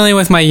 Definitely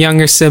with my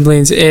younger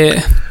siblings,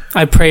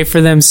 I pray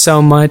for them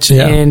so much,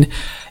 and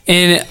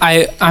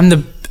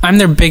I'm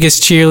their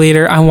biggest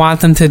cheerleader. I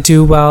want them to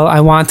do well.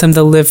 I want them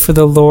to live for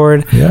the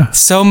Lord. Yeah.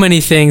 So many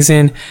things,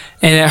 and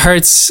it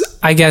hurts,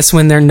 I guess,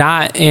 when they're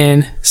not.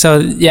 And so,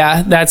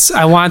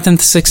 I want them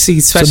to succeed,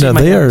 especially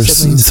my younger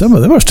siblings. Some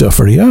of them are still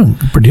pretty young.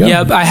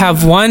 Yep. I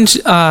have one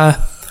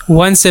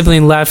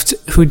sibling left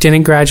who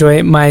didn't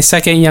graduate. My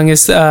second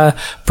youngest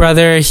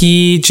brother,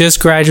 he just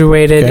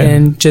graduated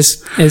and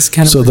just is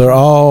kind of. So they're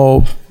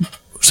all,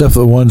 except for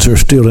the ones who are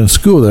still in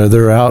school,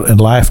 they're out in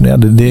life now.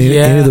 Did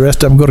any of the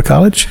rest of them go to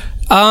college?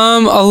 A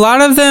lot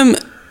of them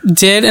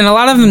did, and a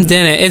lot of them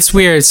didn't. It's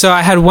weird. So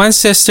I had one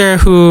sister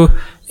who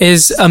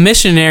is a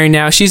missionary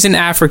now. She's in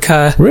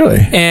Africa. Really?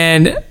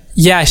 And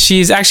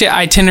she's actually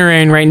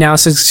itinerant right now.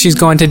 So she's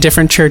going to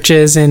different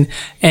churches and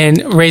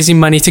raising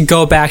money to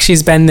go back.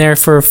 She's been there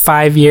for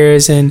 5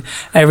 years and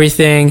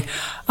everything.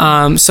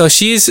 So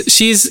she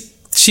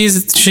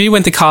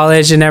went to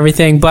college and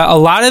everything, but a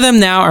lot of them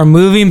now are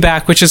moving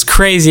back, which is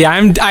crazy.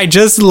 I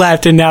just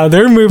left and now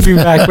they're moving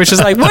back, which is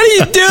like, what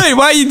are you doing?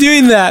 Why are you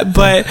doing that?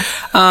 But,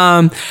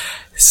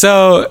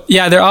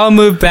 they're all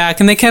moved back,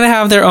 and they kind of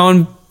have their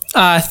own,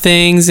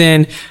 things.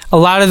 And a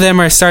lot of them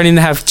are starting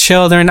to have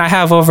children. I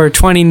have over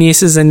 20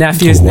 nieces and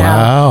nephews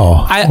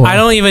now. I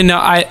don't even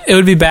know. It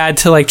would be bad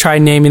to try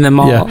naming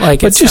them all. Yeah. But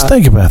just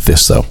think about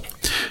this though.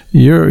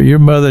 your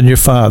mother and your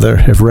father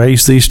have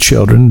raised these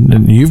children,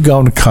 and you've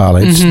gone to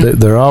college.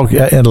 They're all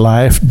in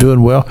life,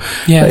 doing well.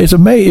 Yeah. It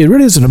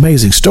really is an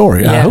amazing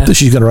story. Yeah. I hope that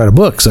she's going to write a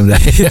book someday.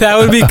 That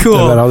would be cool.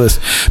 About all this.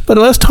 But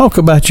let's talk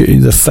about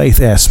the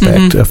faith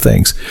aspect of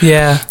things.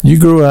 Yeah. You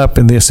grew up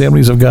in the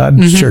Assemblies of God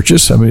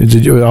churches. I mean,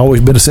 did you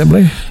always been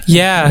assembly?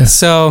 Yeah.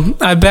 So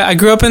I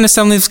grew up in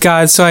Assemblies of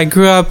God. So I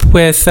grew up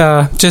with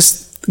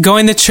just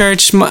going to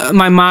church.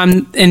 My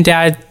mom and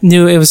dad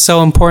knew it was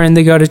so important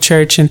to go to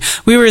church, and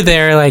we were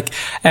there like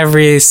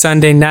every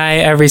Sunday night,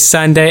 every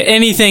Sunday,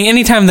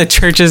 anytime the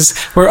churches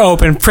were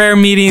open, prayer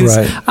meetings.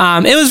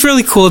 Right. It was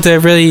really cool to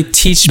really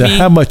teach me.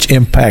 How much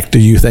impact do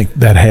you think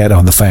that had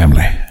on the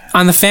family?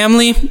 On the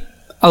family,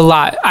 a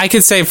lot. I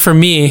could say for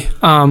me,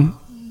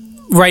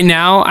 right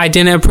now I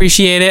didn't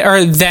appreciate it,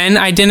 or then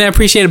I didn't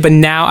appreciate it, but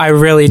now I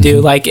really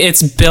do. Like,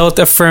 it's built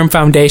a firm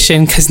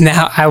foundation, because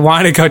now I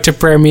want to go to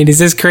prayer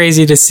meetings. It's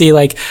crazy to see,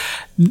 like,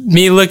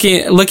 me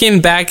looking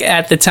back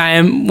at the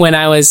time when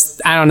I was,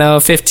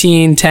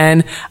 15,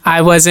 10, I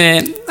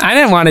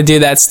didn't want to do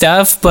that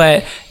stuff,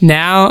 but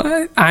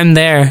now I'm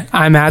there.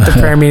 I'm at the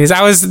prayer meetings.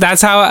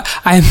 That's how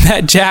I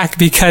met Jack,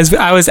 because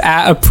I was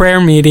at a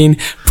prayer meeting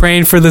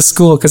praying for the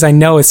school, because I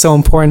know it's so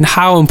important,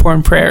 how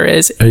important prayer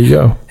is. There you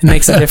go. It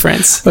makes a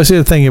difference. Well, see,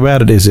 the thing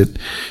about it is that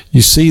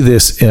you see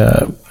this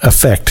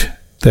effect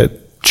that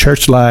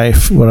church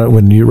life,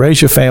 when you raise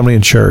your family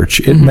in church,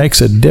 it makes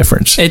a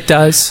difference. It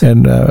does.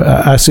 And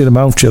I see it in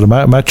my own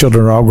children. My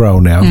children are all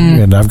grown now,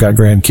 and I've got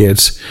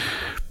grandkids.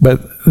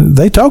 But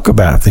they talk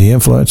about the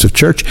influence of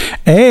church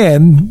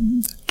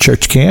and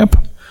church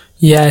camp.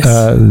 Yes.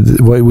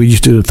 We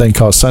used to do a thing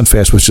called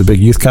Sunfest, which is a big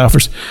youth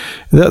conference.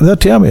 They'll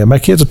tell me, my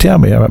kids will tell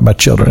me, my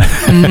children.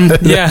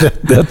 Yeah.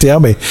 They'll tell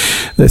me,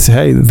 they say,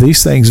 hey,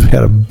 these things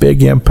had a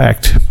big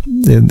impact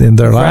in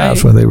their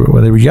lives when they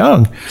were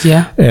young.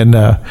 Yeah. And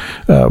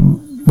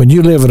when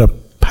you live in a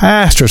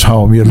pastor's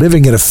home, you're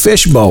living in a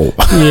fishbowl.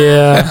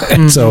 Yeah.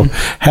 And so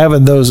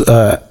having those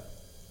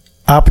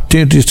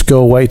opportunities to go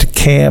away to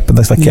camp and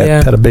things like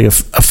that had a big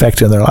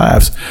effect in their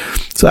lives.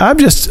 So I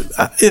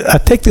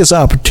take this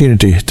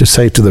opportunity to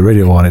say to the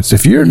radio audience,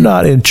 if you're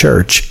not in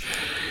church,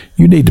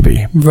 you need to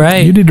be.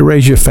 Right. You need to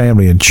raise your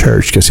family in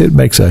church, because it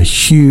makes a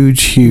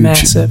huge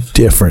Massive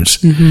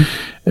difference.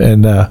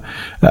 And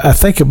I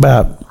think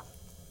about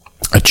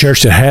a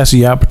church that has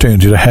the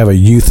opportunity to have a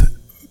youth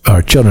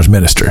or children's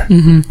minister.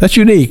 That's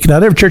unique.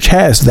 Not every church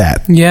has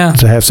that. Yeah.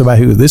 To have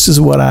somebody who, this is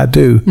what I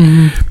do.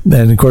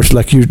 And of course,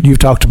 like you've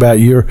talked about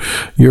your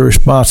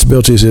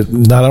responsibilities,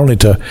 not only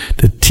to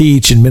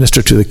teach and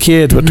minister to the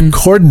kids, but to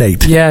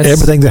coordinate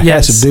everything that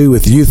has to do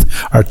with youth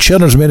or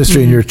children's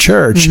ministry in your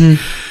church.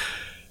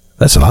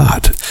 That's a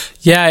lot.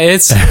 Yeah,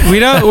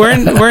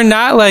 we're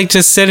not like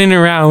just sitting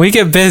around. We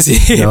get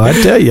busy. No, I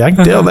tell you, I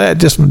can tell that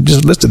just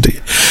listen to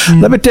you.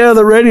 Let me tell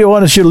the radio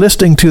audience, you're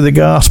listening to the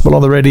Gospel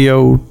on the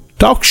Radio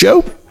talk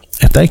show.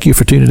 And thank you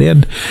for tuning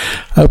in.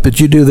 I hope that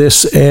you do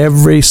this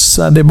every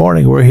Sunday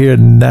morning. We're here at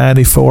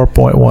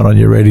 94.1 on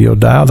your radio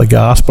dial, the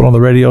Gospel on the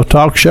Radio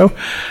talk show.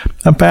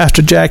 I'm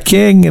Pastor Jack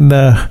King and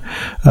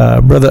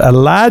Brother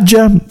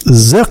Elijah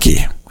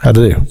Zielke. How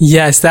to do?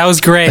 Yes, that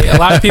was great. A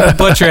lot of people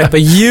butcher it,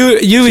 but you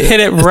hit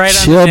it right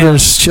on the nail.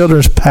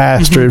 Children's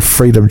pastor at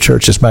Freedom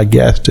Church is my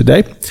guest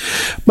today.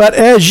 But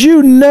as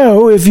you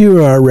know, if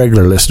you are a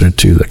regular listener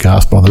to the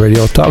Gospel on the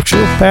Radio talk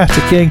show,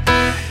 Pastor King,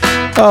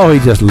 he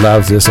just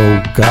loves this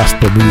old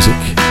gospel music.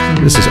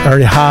 This is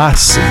Ernie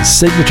Haas, and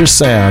signature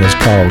sound is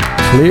called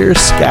Clear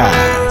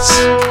Skies.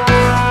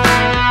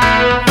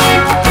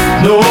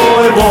 No,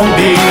 it won't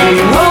be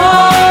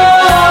long.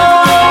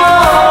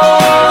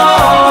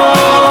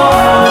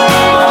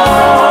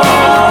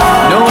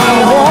 No,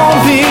 it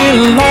won't be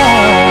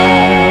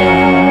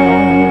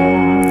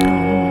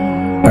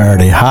long.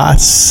 Ernie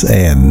Haas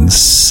and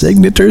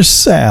signature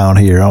sound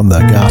here on the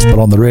Gospel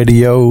on the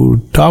Radio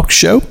talk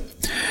show.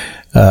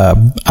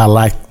 I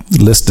like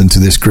listening to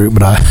this group,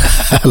 but I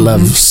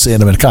love seeing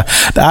them in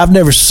concert. I've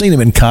never seen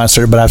them in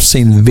concert, but I've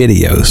seen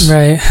videos.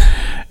 Right.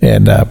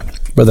 And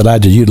Brother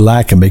Elijah, you'd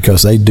like them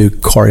because they do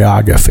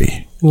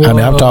choreography. Whoa. I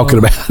mean, I'm talking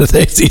about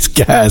these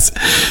guys.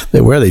 They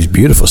wear these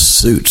beautiful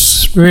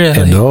suits. Really?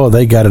 And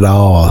they got it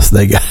all.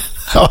 They got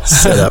it all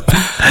set up.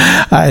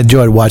 I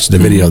enjoyed watching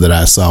the video that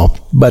I saw.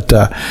 But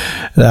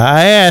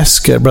I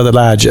asked Brother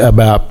Elijah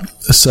about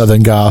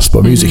Southern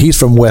gospel music. He's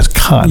from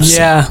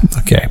Wisconsin. Yeah.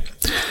 Okay.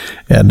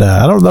 And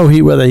I don't know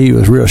whether he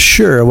was real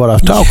sure of what I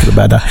was talking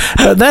about.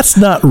 But that's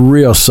not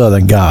real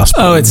Southern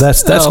gospel. Oh,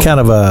 that's kind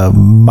of a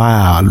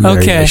mild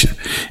variation.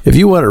 If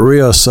you want a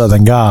real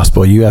Southern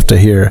gospel, you have to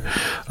hear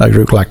a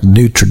group like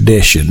New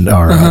Tradition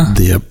or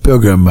the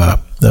Pilgrim.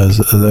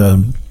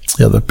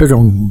 The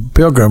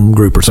Pilgrim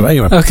group or something.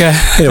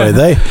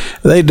 Anyway,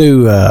 they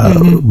do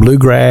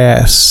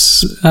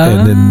bluegrass,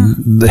 and then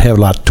they have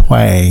a lot of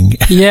twang.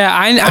 Yeah,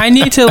 I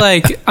need to,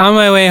 like, on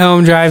my way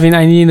home driving,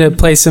 I need to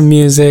play some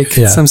music,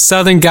 some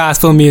Southern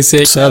gospel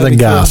music. Southern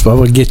gospel. Cool.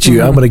 I'm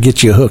going to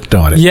get you hooked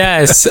on it.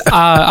 Yes,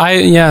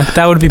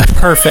 that would be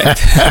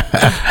perfect.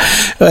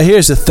 Well,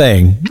 here's the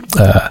thing.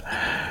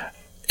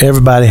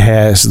 everybody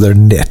has their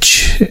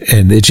niche,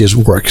 and it just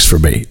works for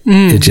me.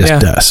 It just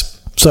does.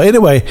 So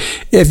anyway,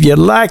 if you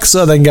like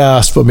Southern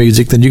gospel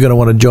music, then you're going to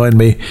want to join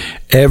me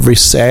every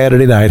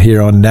Saturday night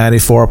here on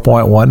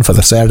 94.1 for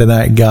the Saturday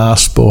Night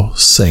Gospel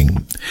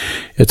Sing.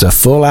 It's a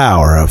full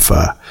hour of,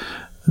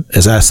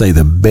 as I say,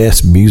 the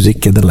best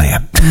music in the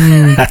land.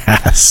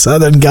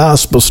 Southern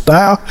gospel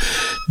style.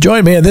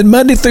 Join me. And then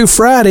Monday through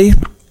Friday,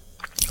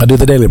 I do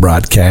the daily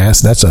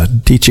broadcast. That's a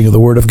teaching of the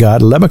Word of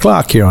God, 11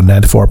 o'clock here on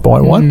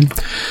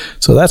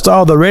 94.1. So that's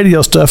all the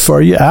radio stuff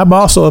for you. I'm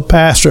also a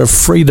pastor of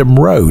Freedom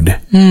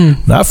Road.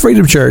 Not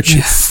Freedom Church,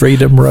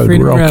 Freedom Road.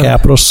 We're on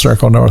Capitol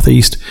Circle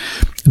Northeast.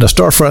 And the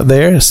storefront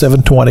there is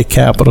 720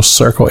 Capitol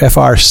Circle,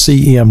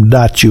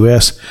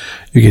 frcm.us.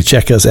 You can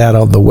check us out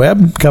on the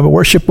web. Come and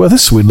worship with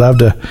us. We'd love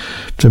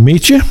to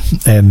meet you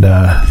and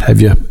have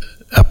you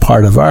a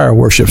part of our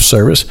worship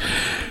service.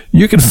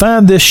 You can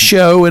find this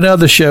show and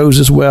other shows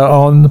as well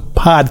on the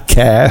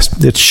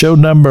podcast. It's show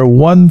number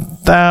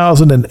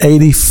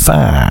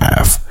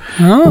 1085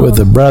 with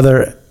the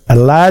brother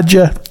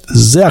Elijah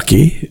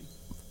Zielke,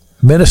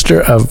 minister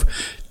of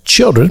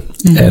children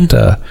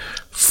at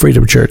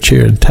Freedom Church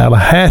here in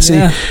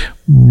Tallahassee.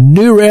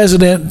 New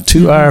resident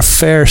to our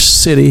fair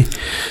city.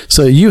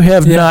 So you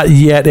have not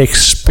yet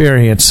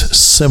experienced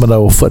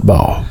Seminole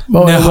football.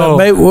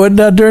 Wasn't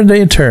that during the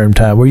interim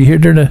time? Were you here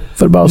during the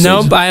football season?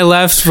 Nope, I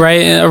left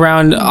right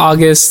around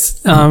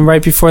August,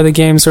 right before the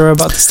games were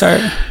about to start.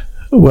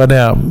 Well,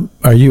 now,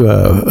 are you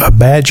a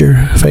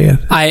Badger fan?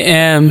 I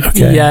am,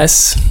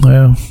 yes.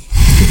 Well,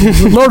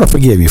 the Lord will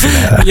forgive you for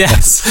that.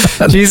 Yes.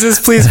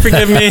 Jesus, please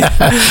forgive me.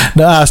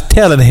 No, I was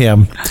telling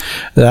him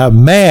that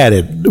I'm mad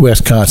at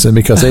Wisconsin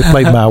because they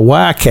played my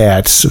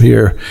Wildcats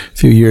here a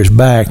few years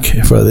back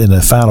in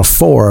the Final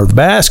Four of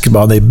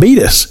basketball. They beat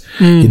us.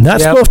 You're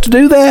not supposed to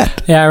do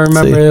that. Yeah, I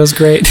remember. It was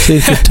great. See,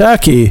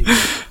 Kentucky,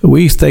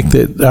 we think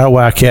that our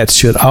Wildcats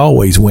should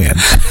always win.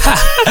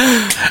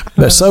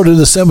 But so do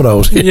the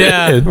Seminoles in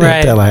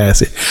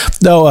Tallahassee.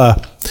 No,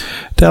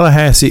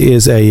 Tallahassee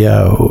is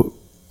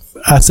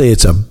I'd say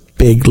it's a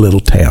big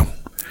little town.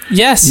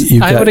 Yes,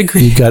 I would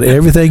agree. You've got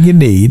everything you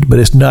need, but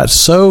it's not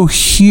so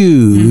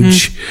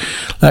huge.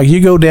 Like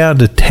you go down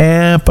to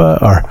Tampa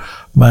or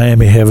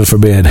Miami, heaven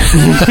forbid.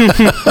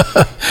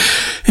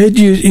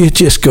 It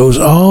just goes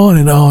on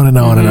and on and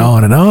on and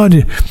on and on.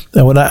 And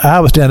when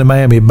I was down in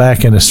Miami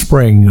back in the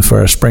spring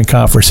for a spring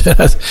conference,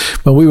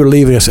 when we were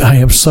leaving, I said, I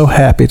am so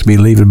happy to be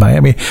leaving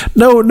Miami.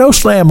 No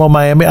slam on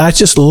Miami. I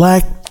just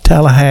like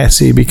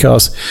Tallahassee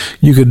because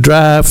you could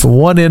drive from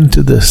one end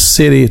of the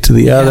city to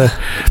the other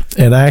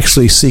and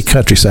actually see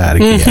countryside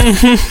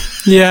again.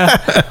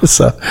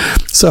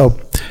 So,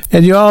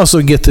 and you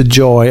also get the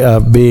joy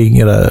of being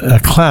in a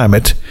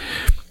climate.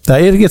 Now,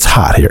 it gets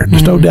hot here.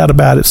 There's no doubt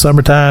about it.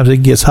 Summertime,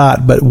 it gets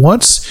hot. But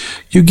once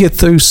you get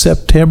through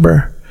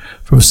September,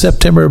 from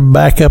September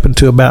back up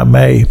into about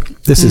May,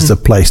 this is the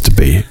place to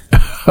be.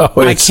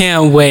 I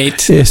can't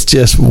wait. It's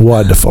just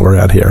wonderful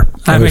around here.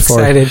 I'm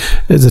excited.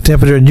 It's the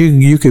temperature, and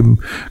you can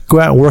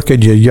go out and work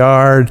in your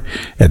yard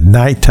at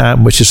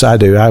nighttime, which is I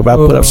do. I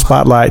put up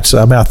spotlights.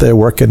 I'm out there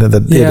working, and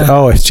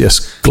it's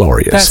just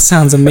glorious. That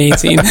sounds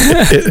amazing.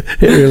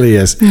 it really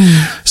is.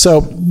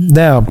 So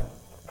now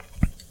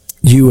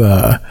you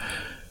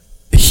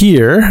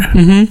here,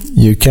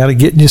 you're kind of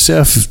getting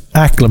yourself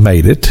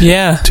acclimated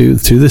to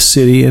the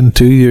city and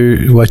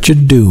to what you're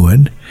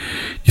doing.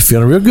 You're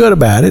feeling real good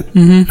about it.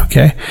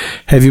 Okay.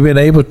 Have you been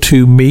able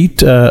to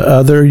meet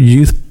other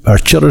youth or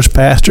children's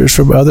pastors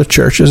from other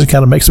churches and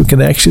kind of make some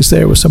connections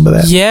there with some of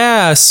that?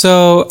 Yeah.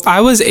 So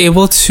I was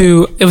able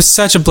to, it was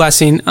such a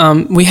blessing.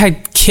 We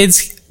had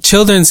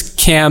children's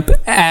camp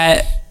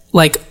at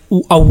like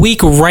a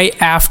week right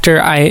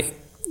after I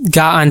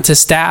got onto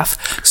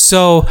staff.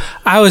 So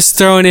I was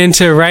thrown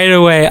into right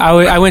away.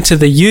 I went to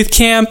the youth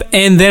camp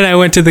and then I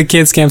went to the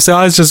kids camp. So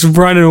I was just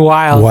running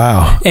wild.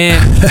 Wow.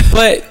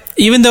 But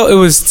even though it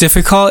was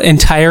difficult and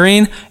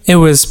tiring, it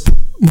was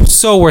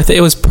so worth it.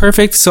 It was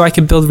perfect so I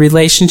could build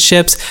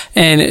relationships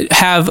and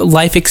have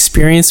life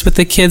experience with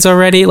the kids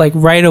already, like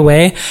right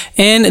away.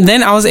 And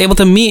then I was able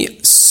to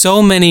meet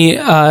so many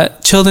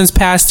children's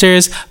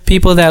pastors,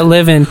 people that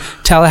live in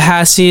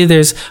Tallahassee.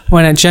 There's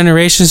one at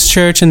Generations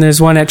Church and there's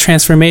one at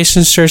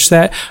Transformations Church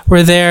that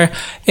were there,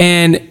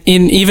 and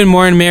even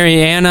more in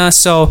Mariana.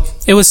 So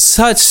it was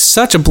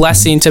such a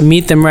blessing to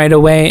meet them right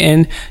away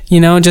and,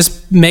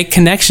 just make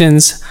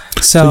connections.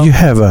 So you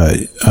have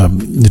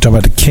you're talking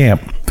about the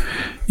camp.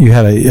 You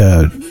had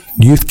a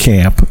youth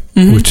camp,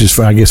 which is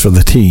for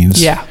the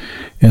teens. Yeah.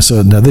 And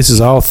so now this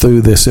is all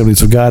through the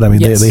Assemblies of God. I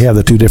mean, they have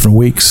the 2 different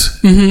weeks.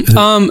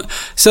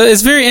 So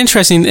it's very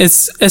interesting.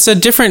 It's a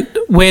different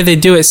way they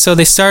do it. So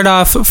they start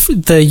off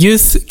the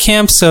youth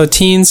camp, so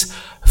teens,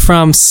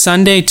 from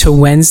Sunday to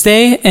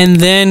Wednesday, and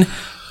then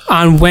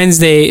on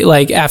Wednesday,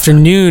 like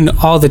afternoon,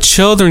 all the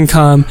children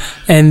come,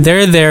 and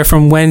they're there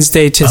from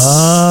Wednesday to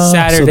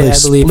Saturday,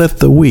 so I believe. Split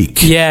the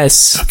week.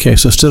 Yes. Okay,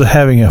 so instead of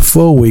having a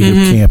full week of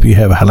camp, you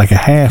have like a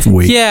half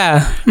week.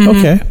 Yeah.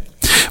 Okay.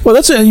 Well,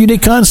 that's a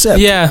unique concept.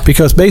 Yeah.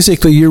 Because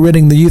basically you're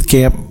renting the youth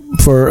camp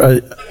for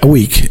a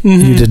week.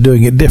 You're just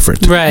doing it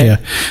different. Right. Yeah.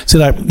 So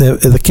like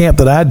the camp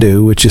that I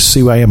do, which is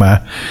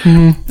CYMI,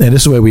 and this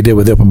is the way we did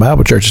with the Open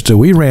Bible Churches too.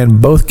 We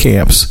ran both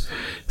camps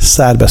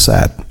side by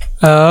side.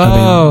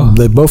 Oh.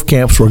 Both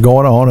camps were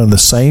going on in the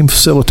same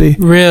facility.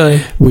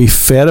 Really? We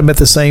fed them at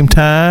the same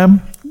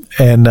time.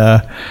 And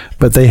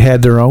but they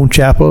had their own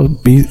chapel.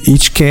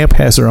 Each camp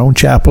has their own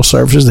chapel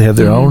services. They have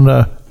their own.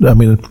 The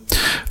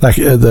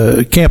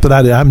camp that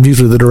I do, I'm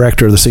usually the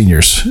director of the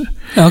seniors.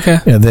 Okay.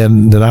 And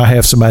then I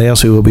have somebody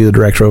else who will be the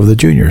director of the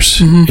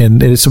juniors.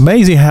 And it's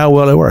amazing how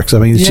well it works. I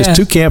mean, it's just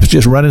two camps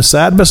just running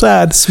side by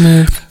side.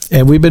 Smooth.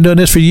 And we've been doing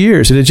this for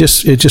years, and it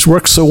just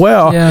works so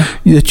well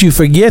that you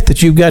forget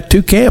that you've got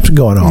two camps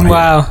going on.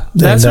 Wow, here.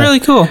 that's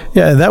really cool.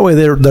 Yeah, and that way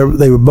they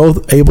were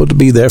both able to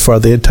be there for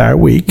the entire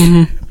week.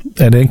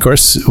 And then, of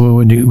course,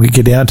 when we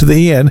get down to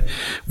the end,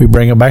 we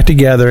bring them back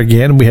together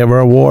again. We have our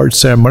award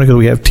ceremony because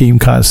we have team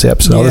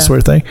concepts and all this sort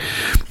of thing.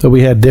 So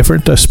we had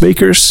different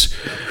speakers.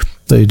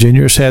 The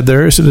juniors had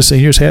theirs and the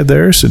seniors had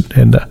theirs.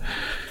 And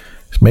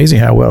it's amazing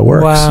how well it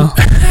works. Wow.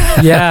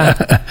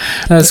 Yeah,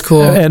 that's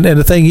cool. And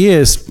the thing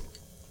is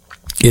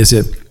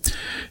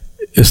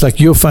it's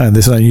like you'll find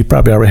this, and you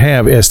probably already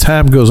have, as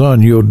time goes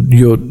on,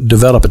 you'll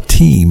develop a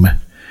team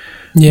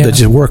that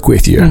just work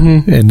with you.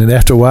 And then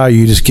after a while,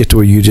 you just get to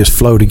where you just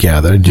flow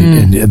together,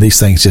 and these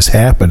things just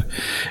happen.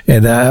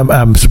 And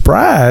I'm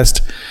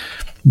surprised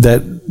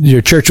that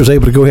your church was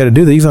able to go ahead and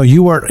do that, even though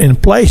you weren't in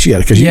place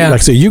yet. Because, like I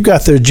said, you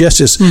got there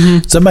just as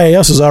somebody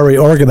else is already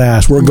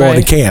organized. We're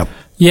going to camp.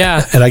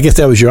 Yeah. And I guess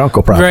that was your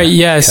uncle, probably. Right,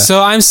 yes. Yeah.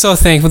 So I'm so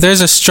thankful. There's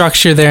a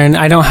structure there, and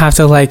I don't have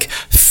to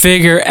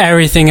figure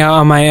everything out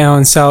on my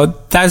own. So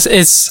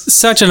it's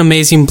such an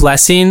amazing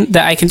blessing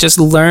that I can just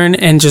learn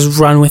and just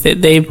run with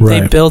it. They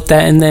built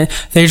that, and then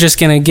they're just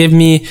going to give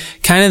me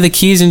kind of the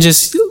keys and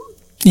just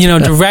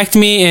direct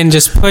me and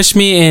just push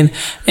me, and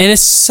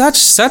it's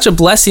such a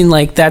blessing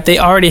like that. They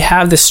already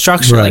have the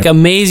structure,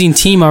 amazing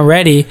team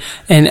already,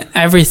 and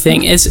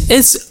everything.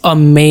 It's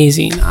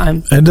amazing.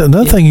 And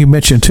another thing you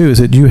mentioned too is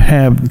that you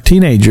have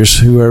teenagers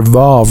who are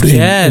involved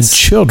in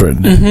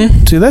children.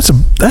 See, that's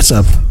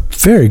a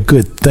very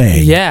good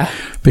thing. Yeah.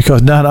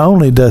 Because not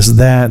only does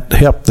that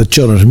help the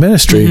children's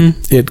ministry,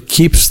 it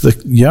keeps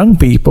the young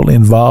people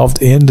involved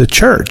in the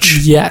church.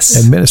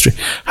 Yes. And ministry.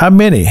 How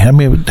many?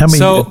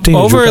 So teenagers?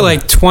 Over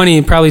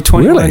 20, probably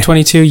 21, really?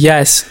 22.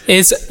 Yes.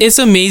 It's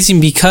amazing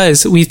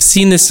because we've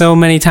seen this so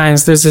many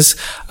times. There's this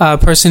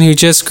person who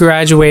just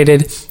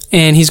graduated,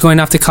 and he's going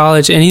off to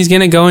college, and he's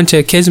going to go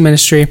into kids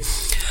ministry.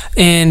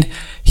 And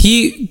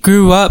he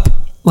grew up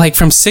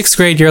from 6th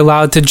grade, you're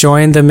allowed to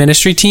join the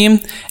ministry team.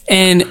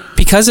 And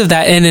because of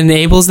that, it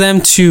enables them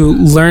to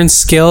learn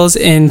skills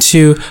and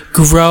to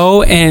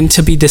grow and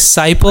to be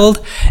discipled.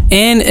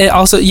 And it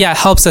also,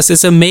 helps us.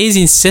 It's an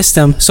amazing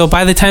system. So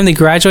by the time they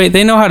graduate,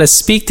 they know how to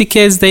speak to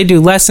kids. They do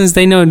lessons.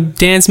 They know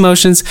dance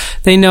motions.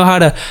 They know how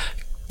to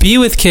be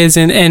with kids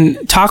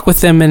and talk with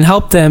them and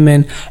help them.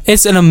 And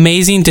it's an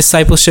amazing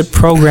discipleship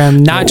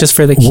program, not just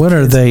for the kids. When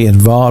are they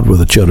involved with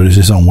the children? Is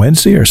this on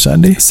Wednesday or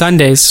Sunday?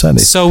 Sundays.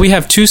 So we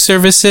have 2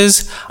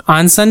 services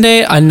on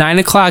Sunday, 9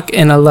 o'clock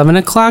and 11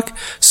 o'clock.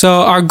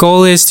 So our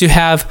goal is to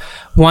have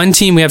one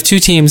team. We have 2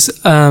 teams,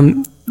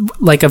 of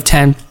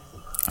 10.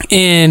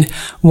 And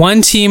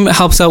one team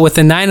helps out with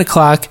the 9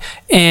 o'clock,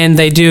 and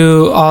they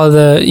do all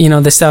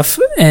the, the stuff.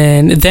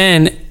 And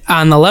then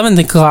on the 11th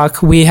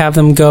o'clock, we have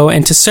them go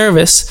into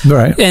service.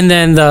 Right. And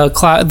then the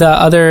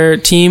other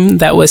team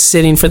that was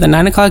sitting for the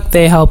 9 o'clock,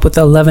 they help with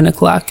the 11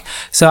 o'clock.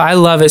 So I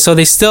love it. So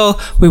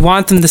we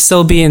want them to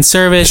still be in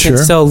service and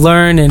still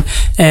learn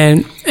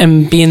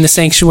and be in the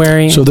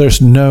sanctuary. So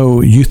there's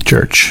no youth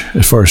church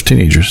as far as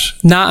teenagers?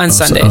 Not on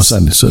Sundays. On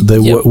Sundays. So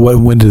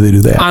when do they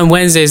do that? On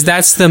Wednesdays.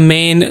 That's the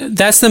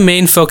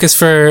main focus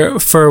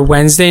for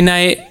Wednesday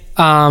night.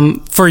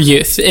 For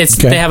youth.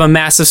 They have a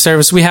massive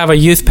service. We have a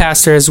youth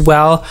pastor as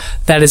well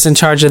that is in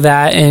charge of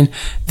that, and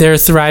they're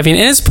thriving.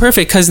 And it's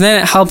perfect because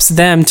then it helps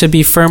them to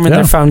be firm in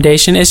their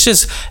foundation. It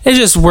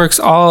just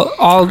works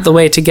all the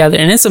way together,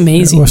 and it's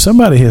amazing. Well,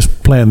 somebody has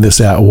planned this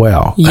out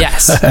well.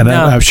 Yes. And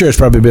I'm sure it's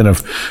probably been a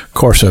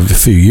course of a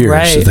few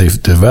years that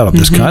they've developed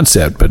this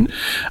concept, but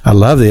I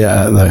love the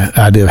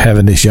idea of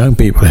having these young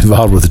people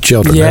involved with the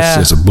children.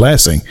 That's just a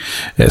blessing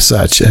as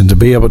such. And to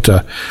be able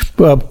to,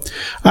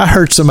 I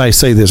heard somebody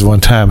say this one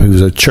time who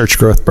was a church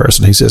growth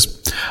person. He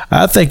says,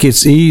 I think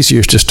it's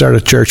easier to start a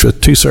church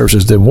with 2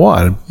 services than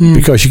one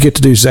because you get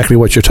to do exactly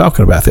what you're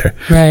talking about there.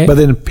 Right. But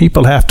then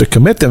people have to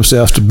commit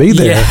themselves to be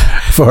there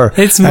for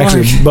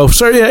actually both.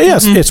 So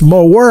it's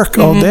more work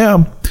on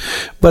them.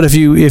 But if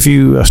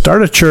you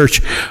start a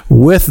church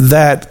with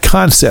that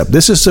concept,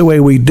 this is the way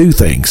we do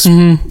things,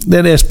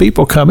 then as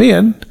people come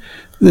in,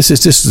 this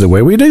is the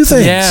way we do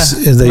things. Yeah,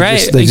 and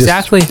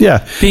exactly.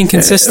 Being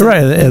consistent.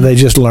 Right, and they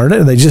just learn it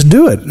and they just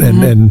do it.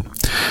 And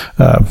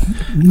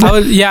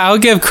I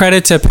would give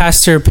credit to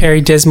Pastor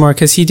Perry Dismore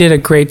because he did a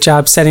great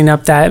job setting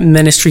up that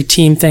ministry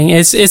team thing.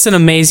 It's an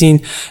amazing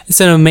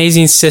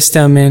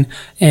system, and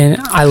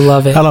I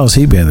love it. How long has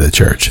he been in the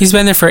church? He's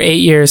been there for 8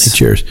 years.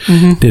 8 years.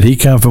 Did he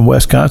come from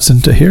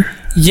Wisconsin to here?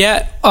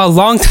 Yeah, a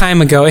long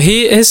time ago.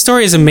 His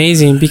story is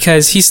amazing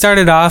because he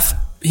started off.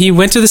 He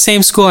went to the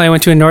same school I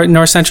went to in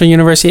North Central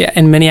University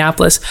in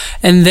Minneapolis,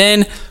 and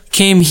then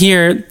came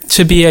here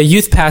to be a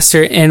youth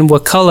pastor in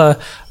Wakulla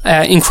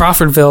in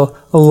Crawfordville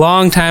a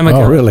long time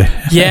ago. Oh, really?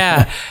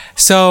 Yeah.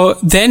 So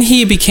then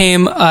he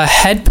became a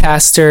head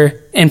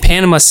pastor in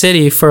Panama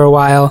City for a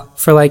while,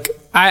 for like,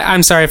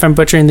 I'm sorry if I'm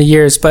butchering the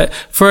years, but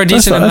for a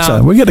decent amount. That's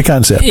fine. We get the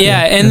concept.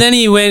 Yeah, and then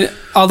he went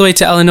all the way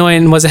to Illinois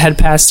and was a head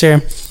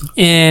pastor.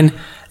 And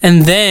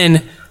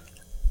then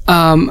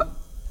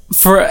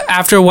for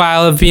after a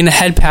while of being a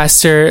head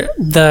pastor,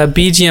 the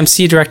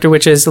BGMC director,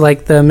 which is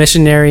like the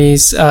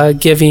missionaries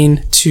giving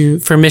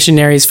for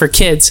missionaries for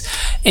kids,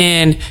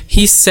 and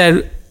he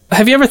said,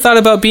 have you ever thought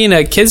about being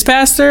a kids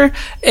pastor?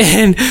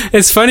 And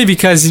it's funny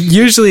because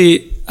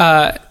usually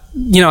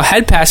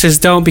head pastors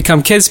don't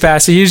become kids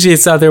pastors. Usually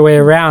it's the other way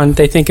around.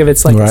 They think of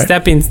it's like a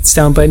stepping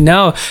stone, but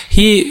no,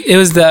 it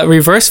was the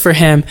reverse for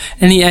him,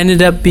 and he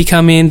ended up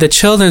becoming the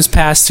children's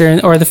pastor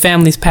or the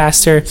family's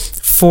pastor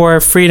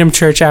for Freedom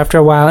Church after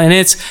a while, and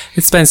it's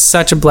been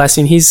such a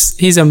blessing.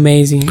 He's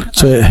amazing.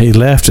 So he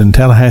left, and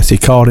Tallahassee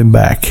called him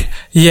back.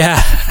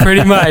 Yeah,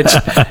 pretty much.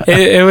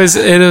 it was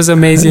an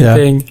amazing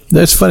thing.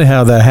 It's funny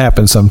how that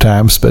happens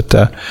sometimes, but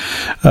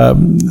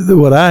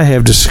what I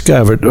have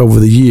discovered over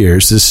the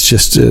years is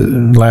just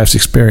life's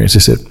experience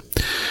is that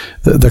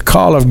the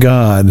call of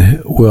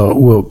God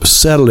will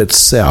settle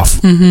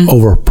itself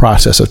over a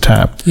process of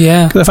time.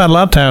 Yeah, because I find a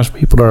lot of times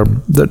people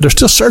they're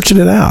still searching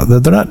it out.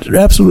 They're not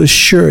absolutely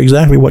sure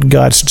exactly what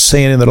God's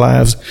saying in their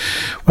lives,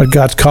 what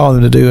God's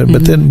calling them to do.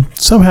 But then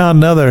somehow or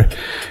another,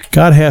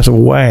 God has a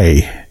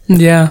way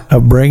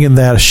of bringing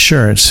that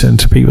assurance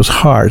into people's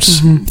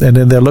hearts, and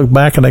then they'll look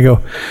back and they go,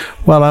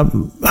 "Well,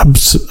 I'm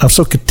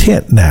so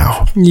content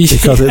now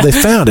because they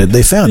found it.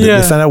 They found it.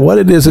 They found out what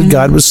it is that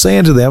God was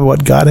saying to them,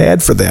 what God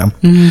had for them."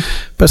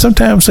 But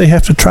sometimes they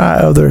have to try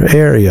other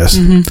areas.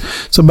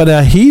 So,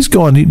 but he's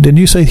going. Didn't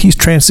you say he's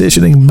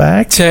transitioning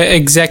back to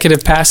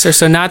executive pastor?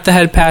 So not the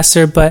head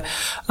pastor, but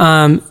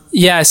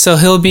so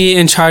he'll be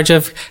in charge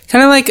of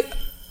kind of like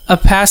a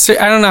pastor.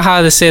 I don't know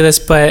how to say this,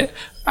 but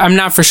I'm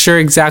not for sure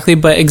exactly,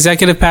 but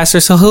executive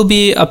pastor. So he'll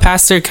be a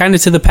pastor kind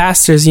of to the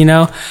pastors, and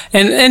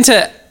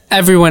to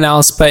everyone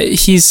else, but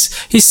he's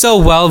so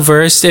well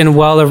versed and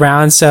well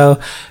around. So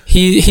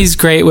he's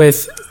great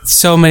with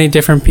so many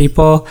different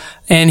people.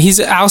 And he's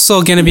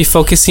also going to be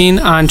focusing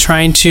on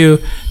trying to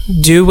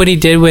do what he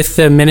did with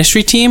the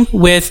ministry team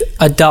with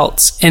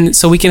adults. And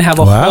so we can have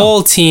a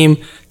whole team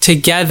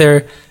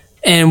together,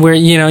 and we're,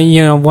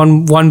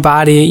 one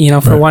body,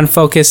 for one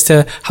focus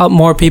to help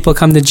more people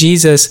come to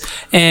Jesus.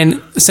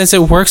 And since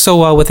it works so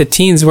well with the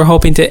teens, we're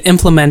hoping to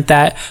implement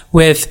that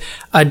with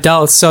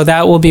adults. So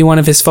that will be one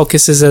of his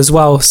focuses as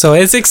well. So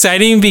it's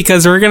exciting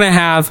because we're going to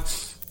have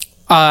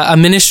a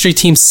ministry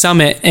team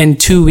summit in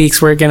 2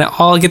 weeks. We're going to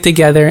all get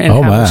together and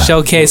have a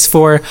showcase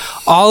for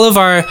all of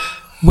our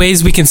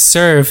ways we can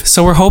serve.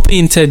 So we're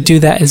hoping to do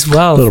that as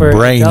well. A little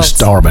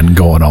brainstorming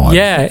going on.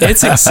 Yeah,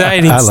 it's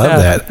exciting. I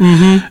love that.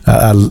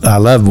 I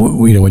love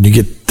when you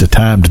get the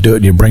time to do it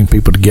and you bring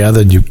people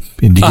together and you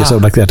get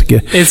something like that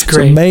together. It's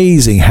great. It's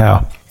amazing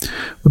how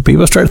when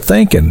people start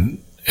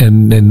thinking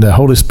and the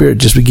Holy Spirit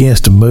just begins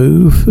to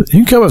move, you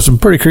can come up with some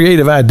pretty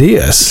creative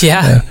ideas.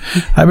 Yeah.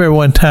 I remember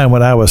one time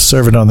when I was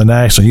serving on the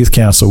National Youth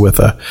Council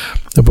with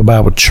Open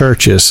Bible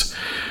Churches,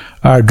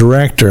 our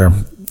director,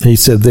 he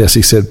said this.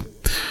 He said,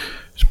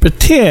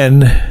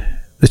 pretend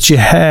that you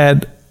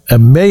had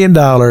 $1 million,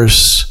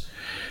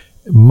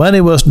 money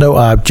was no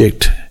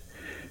object.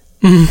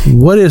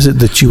 What is it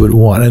that you would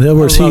want? In other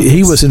words,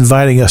 he was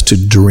inviting us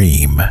to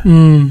dream.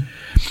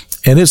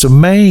 And it's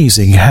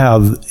amazing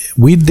how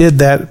we did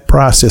that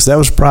process. That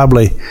was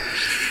probably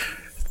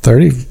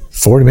 30,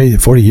 40, maybe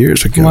 40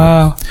 years ago.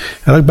 Wow.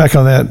 I look back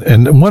on that,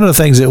 and one of the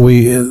things that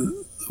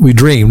we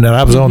dreamed, and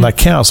I was on that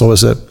council, was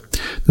that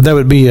there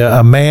would be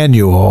a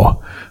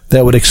manual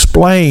that would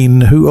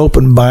explain who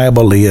Open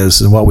Bible is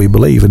and what we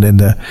believe. And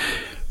then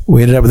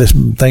we ended up with this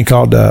thing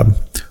called the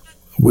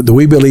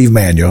We Believe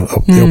Manual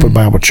of the Open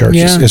Bible Church.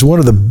 It's one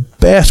of the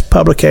best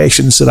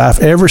publications that I've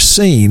ever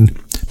seen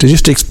to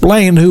just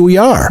explain who we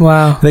are.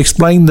 Wow. And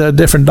explain the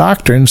different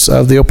doctrines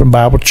of the Open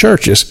Bible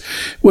Churches,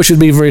 which would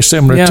be very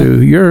similar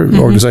to your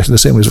organization, the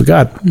Assemblies of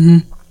God.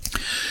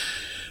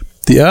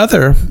 The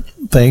other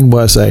thing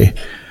was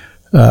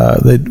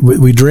that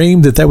we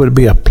dreamed that there would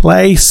be a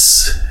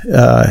place,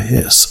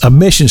 a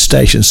mission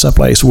station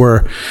someplace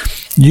where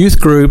youth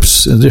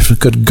groups and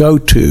different could go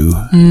to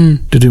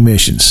do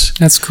missions.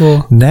 That's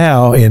cool.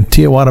 Now in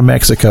Tijuana,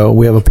 Mexico,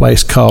 we have a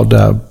place called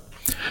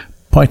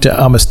Puente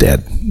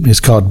Amistad. It's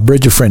called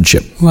Bridge of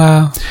Friendship.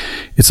 Wow.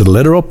 It's a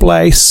literal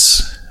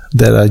place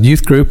that a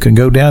youth group can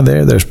go down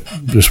there.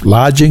 There's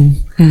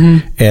lodging.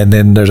 And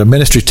then there's a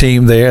ministry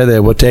team there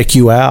that will take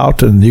you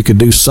out, and you can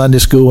do Sunday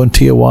school in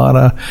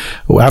Tijuana.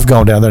 Well, I've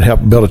gone down there to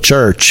help build a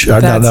church.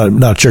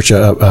 Not a church,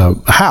 a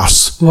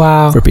house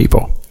Wow. for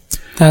people.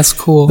 That's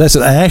cool. That's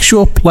an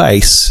actual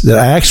place that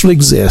actually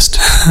exists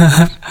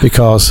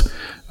because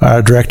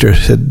our director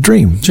said,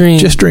 dream.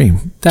 Just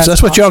dream.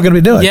 That's what y'all going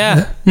to be doing.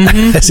 Yeah.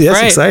 That's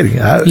Right. exciting.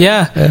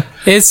 Yeah.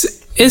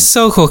 It's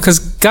so cool because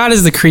God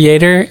is the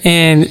creator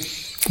and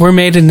we're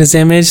made in his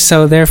image.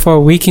 So therefore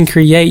we can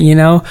create,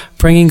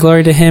 bringing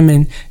glory to him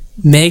and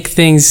make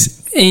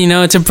things,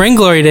 to bring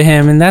glory to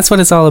him. And that's what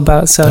it's all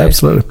about. So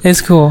absolutely.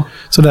 It's cool.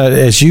 So now,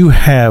 as you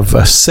have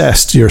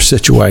assessed your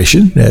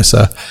situation as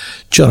a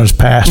children's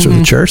pastor of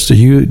the church, do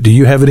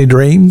you have any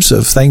dreams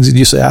of things that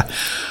you say,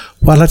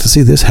 well, I'd like to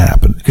see this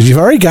happen? Because you've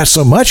already got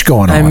so much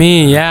going on. I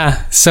mean,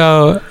 yeah.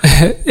 So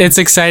it's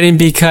exciting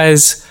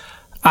because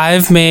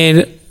I've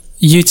made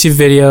YouTube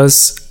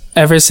videos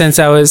ever since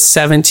I was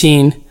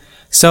 17.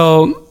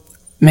 So,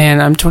 man,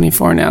 I'm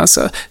 24 now.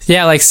 So,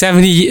 yeah, like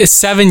 7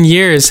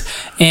 years.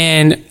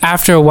 And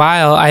after a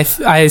while,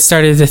 I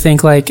started to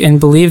think and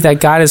believe that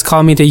God has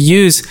called me to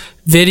use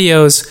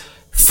videos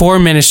for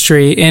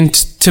ministry and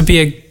to be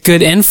a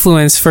good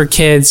influence for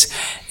kids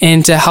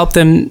and to help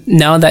them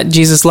know that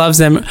Jesus loves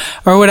them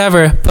or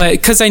whatever. But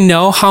because I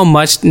know how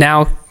much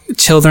now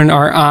children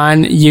are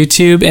on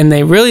YouTube and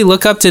they really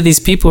look up to these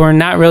people who are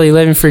not really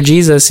living for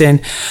Jesus,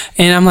 and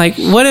I'm like,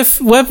 what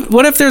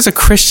if there's a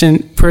Christian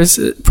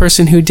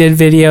person who did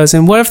videos,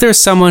 and what if there's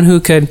someone who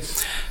could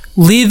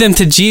lead them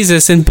to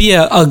Jesus and be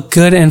a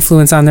good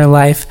influence on their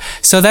life?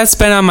 So that's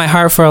been on my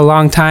heart for a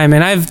long time,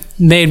 and I've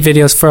made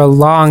videos for a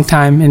long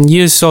time and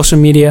used social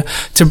media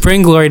to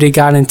bring glory to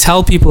God and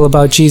tell people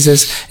about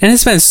Jesus, and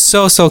it's been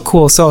so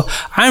cool. So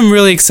I'm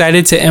really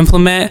excited to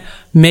implement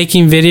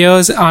making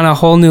videos on a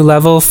whole new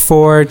level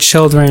for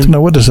children. Now,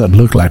 what does that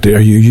look like? Are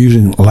you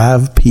using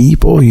live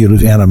people? You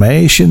use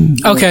animation?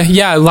 Okay,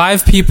 yeah,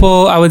 live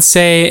people, I would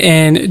say,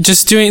 and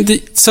just doing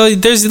so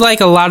there's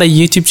like a lot of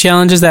YouTube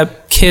challenges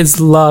that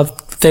kids love.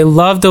 They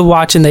love to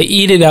watch and they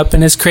eat it up,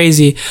 and it's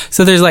crazy.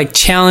 So there's like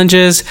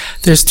challenges,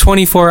 there's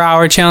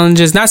 24-hour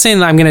challenges. Not saying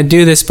that I'm going to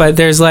do this, but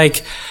there's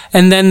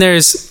and then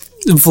there's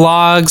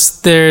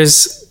vlogs,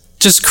 there's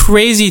just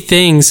crazy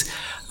things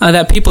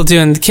that people do,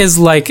 and the kids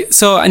like.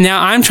 So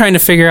now I'm trying to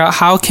figure out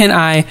how can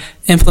I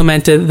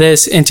implement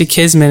this into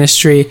kids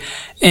ministry,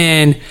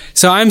 and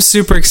so I'm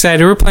super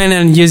excited. We're planning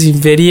on using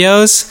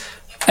videos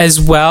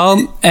as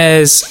well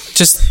as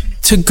just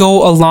to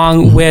go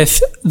along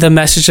with the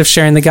message of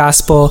sharing the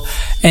gospel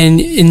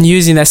and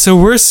using that. So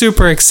we're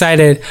super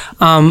excited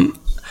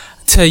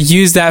to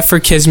use that for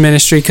kids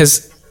ministry,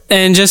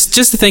 and just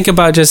to think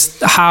about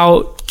just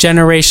how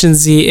Generation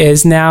Z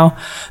is now.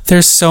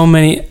 There's so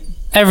many.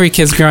 Every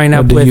kid's growing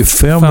up with. Do you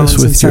film this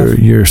with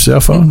your cell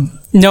phone?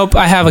 Nope,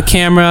 I have a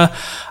camera.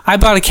 I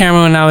bought a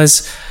camera when I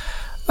was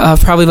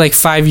probably like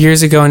 5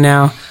 years ago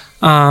now.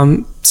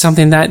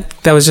 Something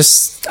that was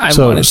just I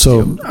wanted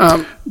to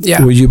do.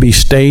 Yeah. Will you be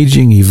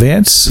staging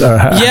events?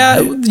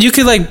 Yeah, you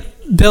could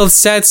build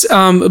sets,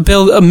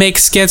 make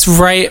skits,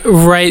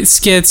 write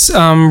skits,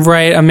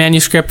 write a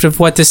manuscript of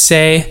what to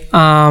say,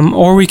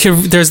 or we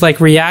could. There's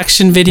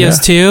reaction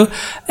videos too,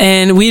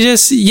 and we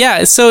just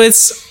So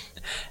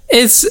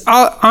it's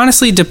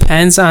honestly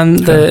depends on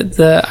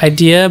the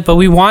idea, but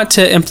we want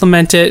to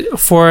implement it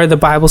for the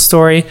Bible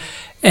story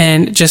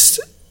and just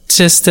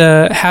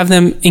have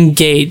them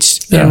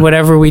engaged in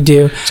whatever we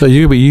do. So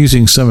you'll be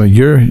using some of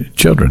your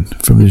children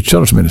from the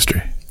children's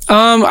ministry.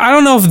 I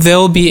don't know if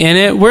they'll be in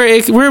it.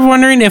 We're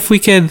wondering if we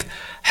could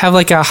have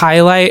a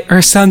highlight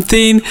or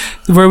something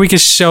where we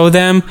could show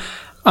them.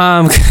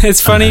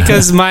 It's funny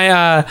because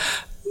my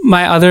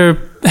other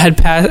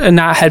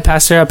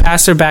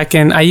pastor back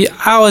in, I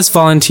always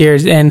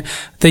volunteered, and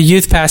the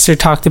youth pastor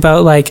talked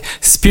about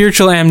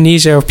spiritual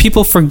amnesia, or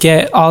people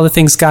forget all the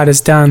things God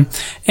has done.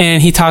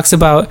 And he talks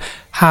about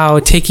how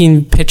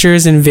taking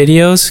pictures and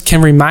videos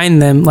can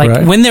remind them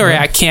when they were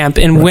at camp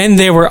and when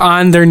they were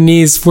on their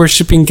knees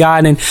worshiping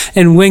God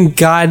and when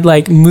God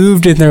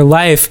moved in their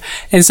life.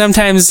 And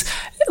sometimes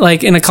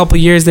in a couple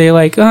years they're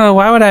oh,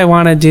 why would I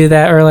want to do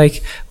that? Or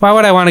why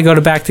would I want to go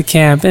back to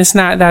camp? It's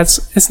not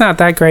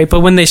that great.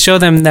 But when they show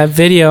them that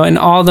video and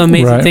all the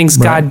amazing things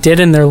God did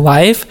in their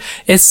life,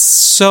 it's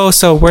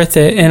so worth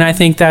it. And I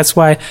think that's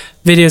why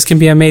videos can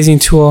be an amazing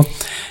tool.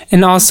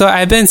 And also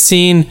I've been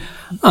seeing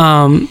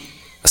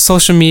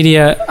social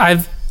media.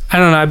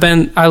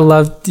 I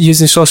love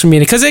using social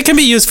media because it can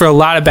be used for a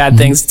lot of bad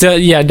things.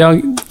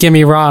 Don't get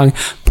me wrong,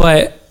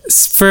 but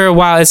for a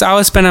while it's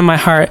always been on my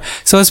heart.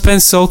 So it's been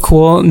so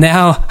cool.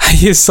 Now I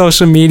use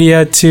social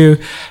media to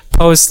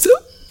post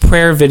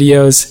prayer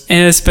videos,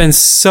 and it's been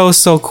so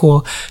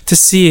cool to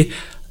see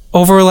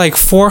over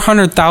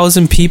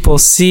 400,000 people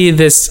see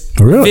this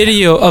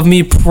video of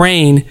me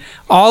praying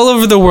all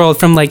over the world,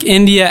 from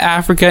India,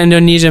 Africa,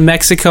 Indonesia,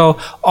 Mexico,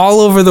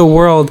 all over the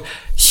world,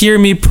 hear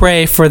me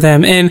pray for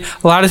them. And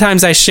a lot of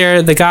times I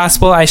share the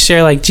gospel. I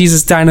share like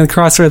Jesus died on the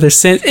cross for their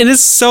sins. And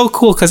it's so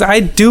cool because I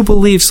do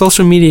believe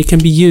social media can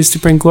be used to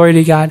bring glory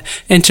to God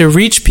and to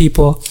reach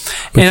people.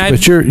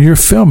 But you're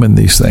filming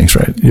these things,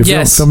 right?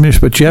 Yes.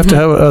 But you have to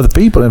have other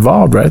people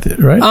involved, right?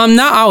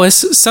 Not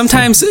always.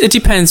 Sometimes it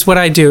depends what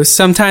I do.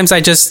 Sometimes I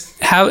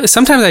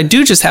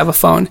do just have a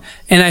phone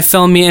and I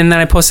film me and then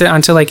I post it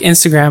onto like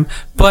Instagram.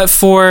 But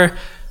for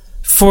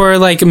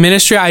like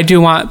ministry, I do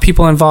want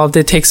people involved.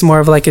 It takes more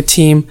of like a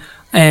team,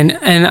 and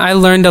I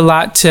learned a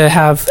lot to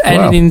have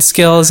editing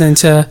skills and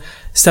to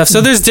stuff.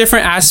 So there's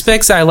different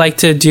aspects I like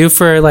to do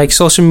for like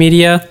social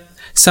media.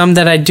 Some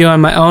that I do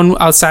on my own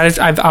outside of,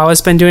 I've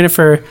always been doing it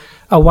for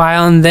a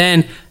while, and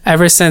then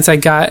ever since I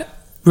got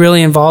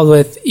really involved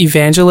with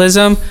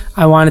evangelism,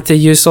 I wanted to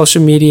use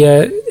social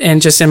media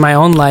and just in my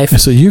own life. And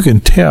so you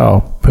can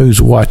tell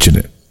who's watching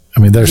it. I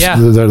mean, there's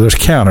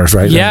counters,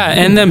 right? Yeah,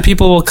 and then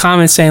people will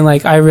comment saying,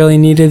 like, I really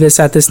needed this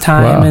at this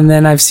time. Wow. And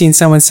then I've seen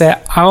someone say,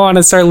 I want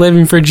to start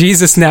living for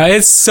Jesus now.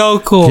 It's so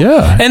cool.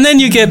 Yeah. And then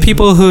you get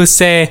people who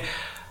say,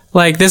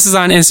 like, this is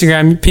on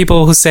Instagram,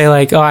 people who say,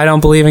 like, oh, I don't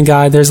believe in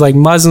God. There's, like,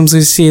 Muslims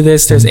who see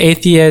this. There's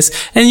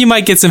atheists. And you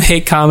might get some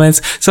hate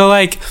comments. So,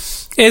 like,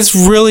 it's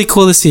really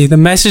cool to see. The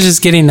message is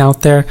getting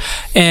out there.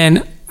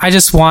 And I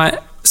just want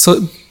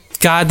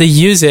God to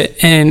use it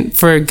and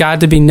for God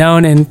to be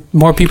known, and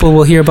more people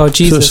will hear about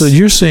Jesus. So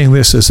you're seeing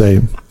this as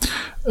a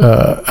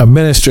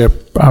ministry,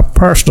 a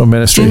personal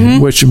ministry,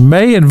 which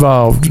may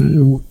involve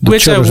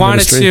which I wanted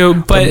ministry, to,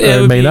 but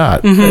it may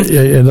not.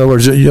 In other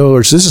words,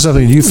 this is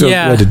something you feel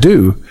led to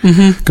do,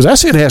 because I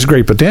see it has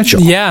great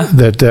potential. Yeah,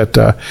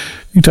 that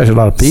you touch a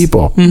lot of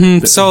people.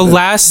 So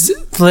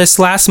this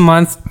last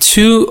month,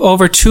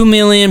 over 2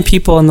 million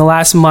people in the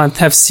last month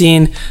have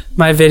seen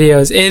my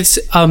videos. It's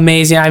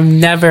amazing. I've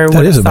never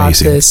would have thought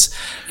this.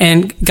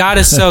 And God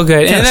is so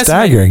good. Kind and of that's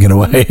staggering in a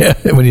way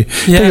when you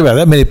think about it,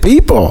 that many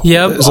people.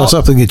 Yep. So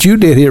something that you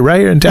did here, right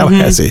here in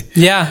Tallahassee.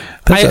 Yeah.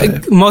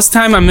 Most of the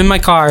time I'm in my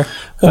car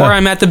or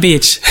I'm at the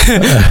beach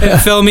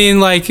filming,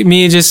 like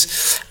me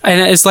just,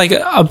 and it's like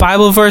a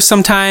Bible verse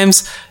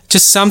sometimes,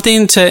 just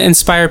something to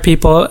inspire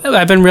people.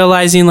 I've been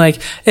realizing,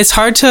 like, it's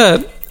hard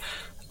to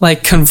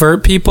like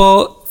convert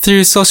people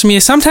through social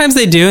media. Sometimes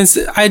they do.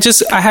 And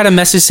I had a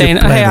message saying,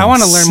 hey, I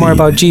want to learn more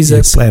about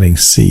Jesus. You're planting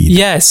seed.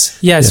 Yes.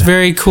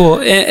 Very cool.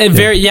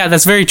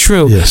 That's very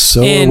true. Yes.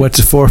 So what's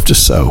forth to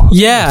sow.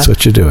 Yeah. That's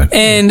what you're doing.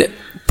 And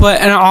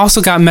I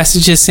also got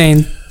messages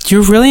saying,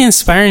 you're really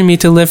inspiring me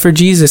to live for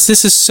Jesus.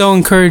 This is so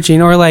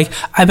encouraging. Or like,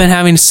 I've been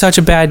having such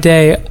a bad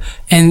day,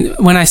 and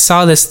when I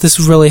saw this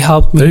really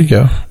helped me. There you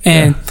go.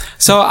 And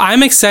so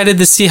I'm excited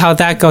to see how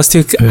that goes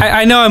too.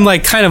 I know I'm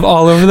like kind of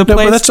all over the place.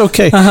 No, but that's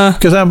okay,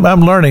 because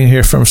I'm learning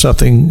here from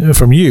something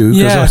from you.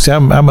 Because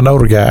I'm an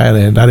older guy,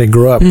 and I didn't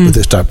grow up with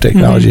this type of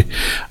technology.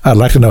 I'd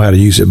like to know how to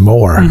use it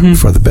more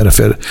for the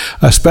benefit,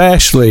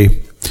 especially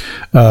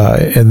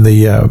in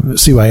the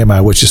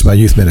CYMI, which is my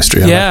youth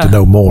ministry. I'd like to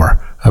know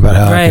more about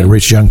how I can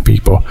reach young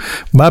people.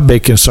 My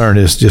big concern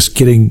is just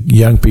getting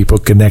young people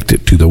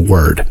connected to the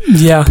Word.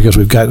 Yeah. Because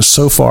we've gotten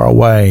so far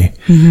away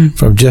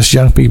from just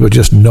young people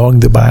just knowing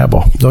the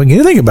Bible, knowing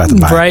anything about the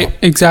Bible. Right,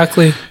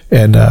 exactly.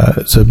 And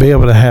to be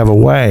able to have a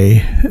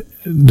way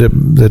to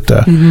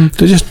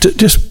just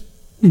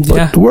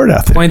put the Word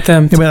out there. Point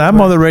them. I mean, I'm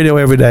on the radio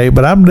every day,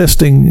 but I'm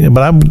listening,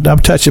 but I'm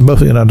touching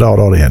mostly an adult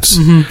audience.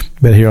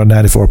 Been here on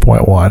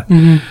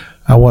 94.1.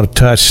 I want to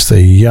touch the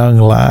young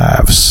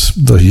lives,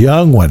 the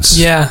young ones,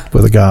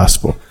 with the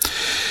gospel.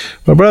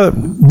 Well, brother,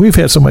 we've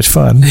had so much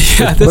fun.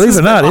 Believe it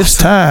or not, it's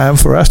time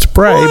for us to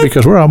pray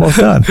because we're almost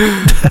done.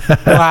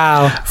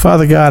 Wow.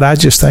 Father God, I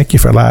just thank you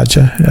for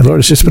Elijah. And Lord,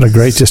 it's just been a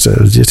great just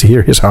to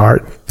hear his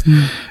heart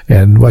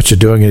and what you're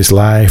doing in his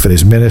life and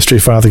his ministry.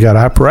 Father God,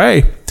 I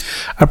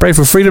pray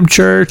for Freedom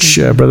Church,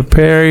 Brother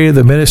Perry,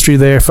 the ministry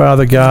there,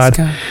 Father God.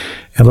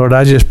 And Lord,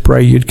 I just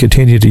pray you'd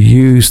continue to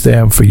use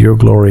them for your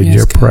glory and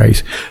your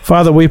praise.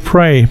 Father, we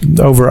pray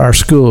over our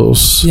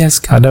schools. Yes,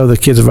 God. I know the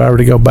kids have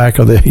already go back,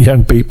 or the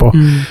young people.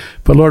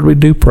 But Lord, we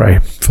do pray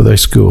for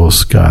those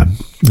schools, God.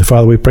 And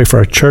Father, we pray for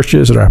our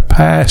churches and our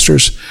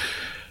pastors,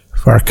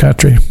 for our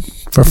country,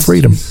 for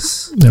freedom.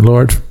 And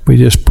Lord, we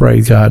just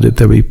pray, God, that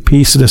there be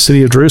peace in the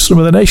city of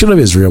Jerusalem and the nation of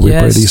Israel. We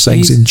pray these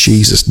things in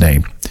Jesus'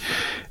 name.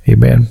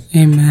 Amen.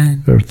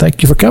 Amen. Lord,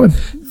 thank you for coming.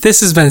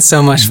 This has been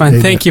so much fun.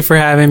 Amen. Thank you for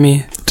having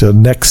me. Till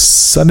next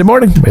Sunday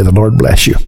morning, may the Lord bless you.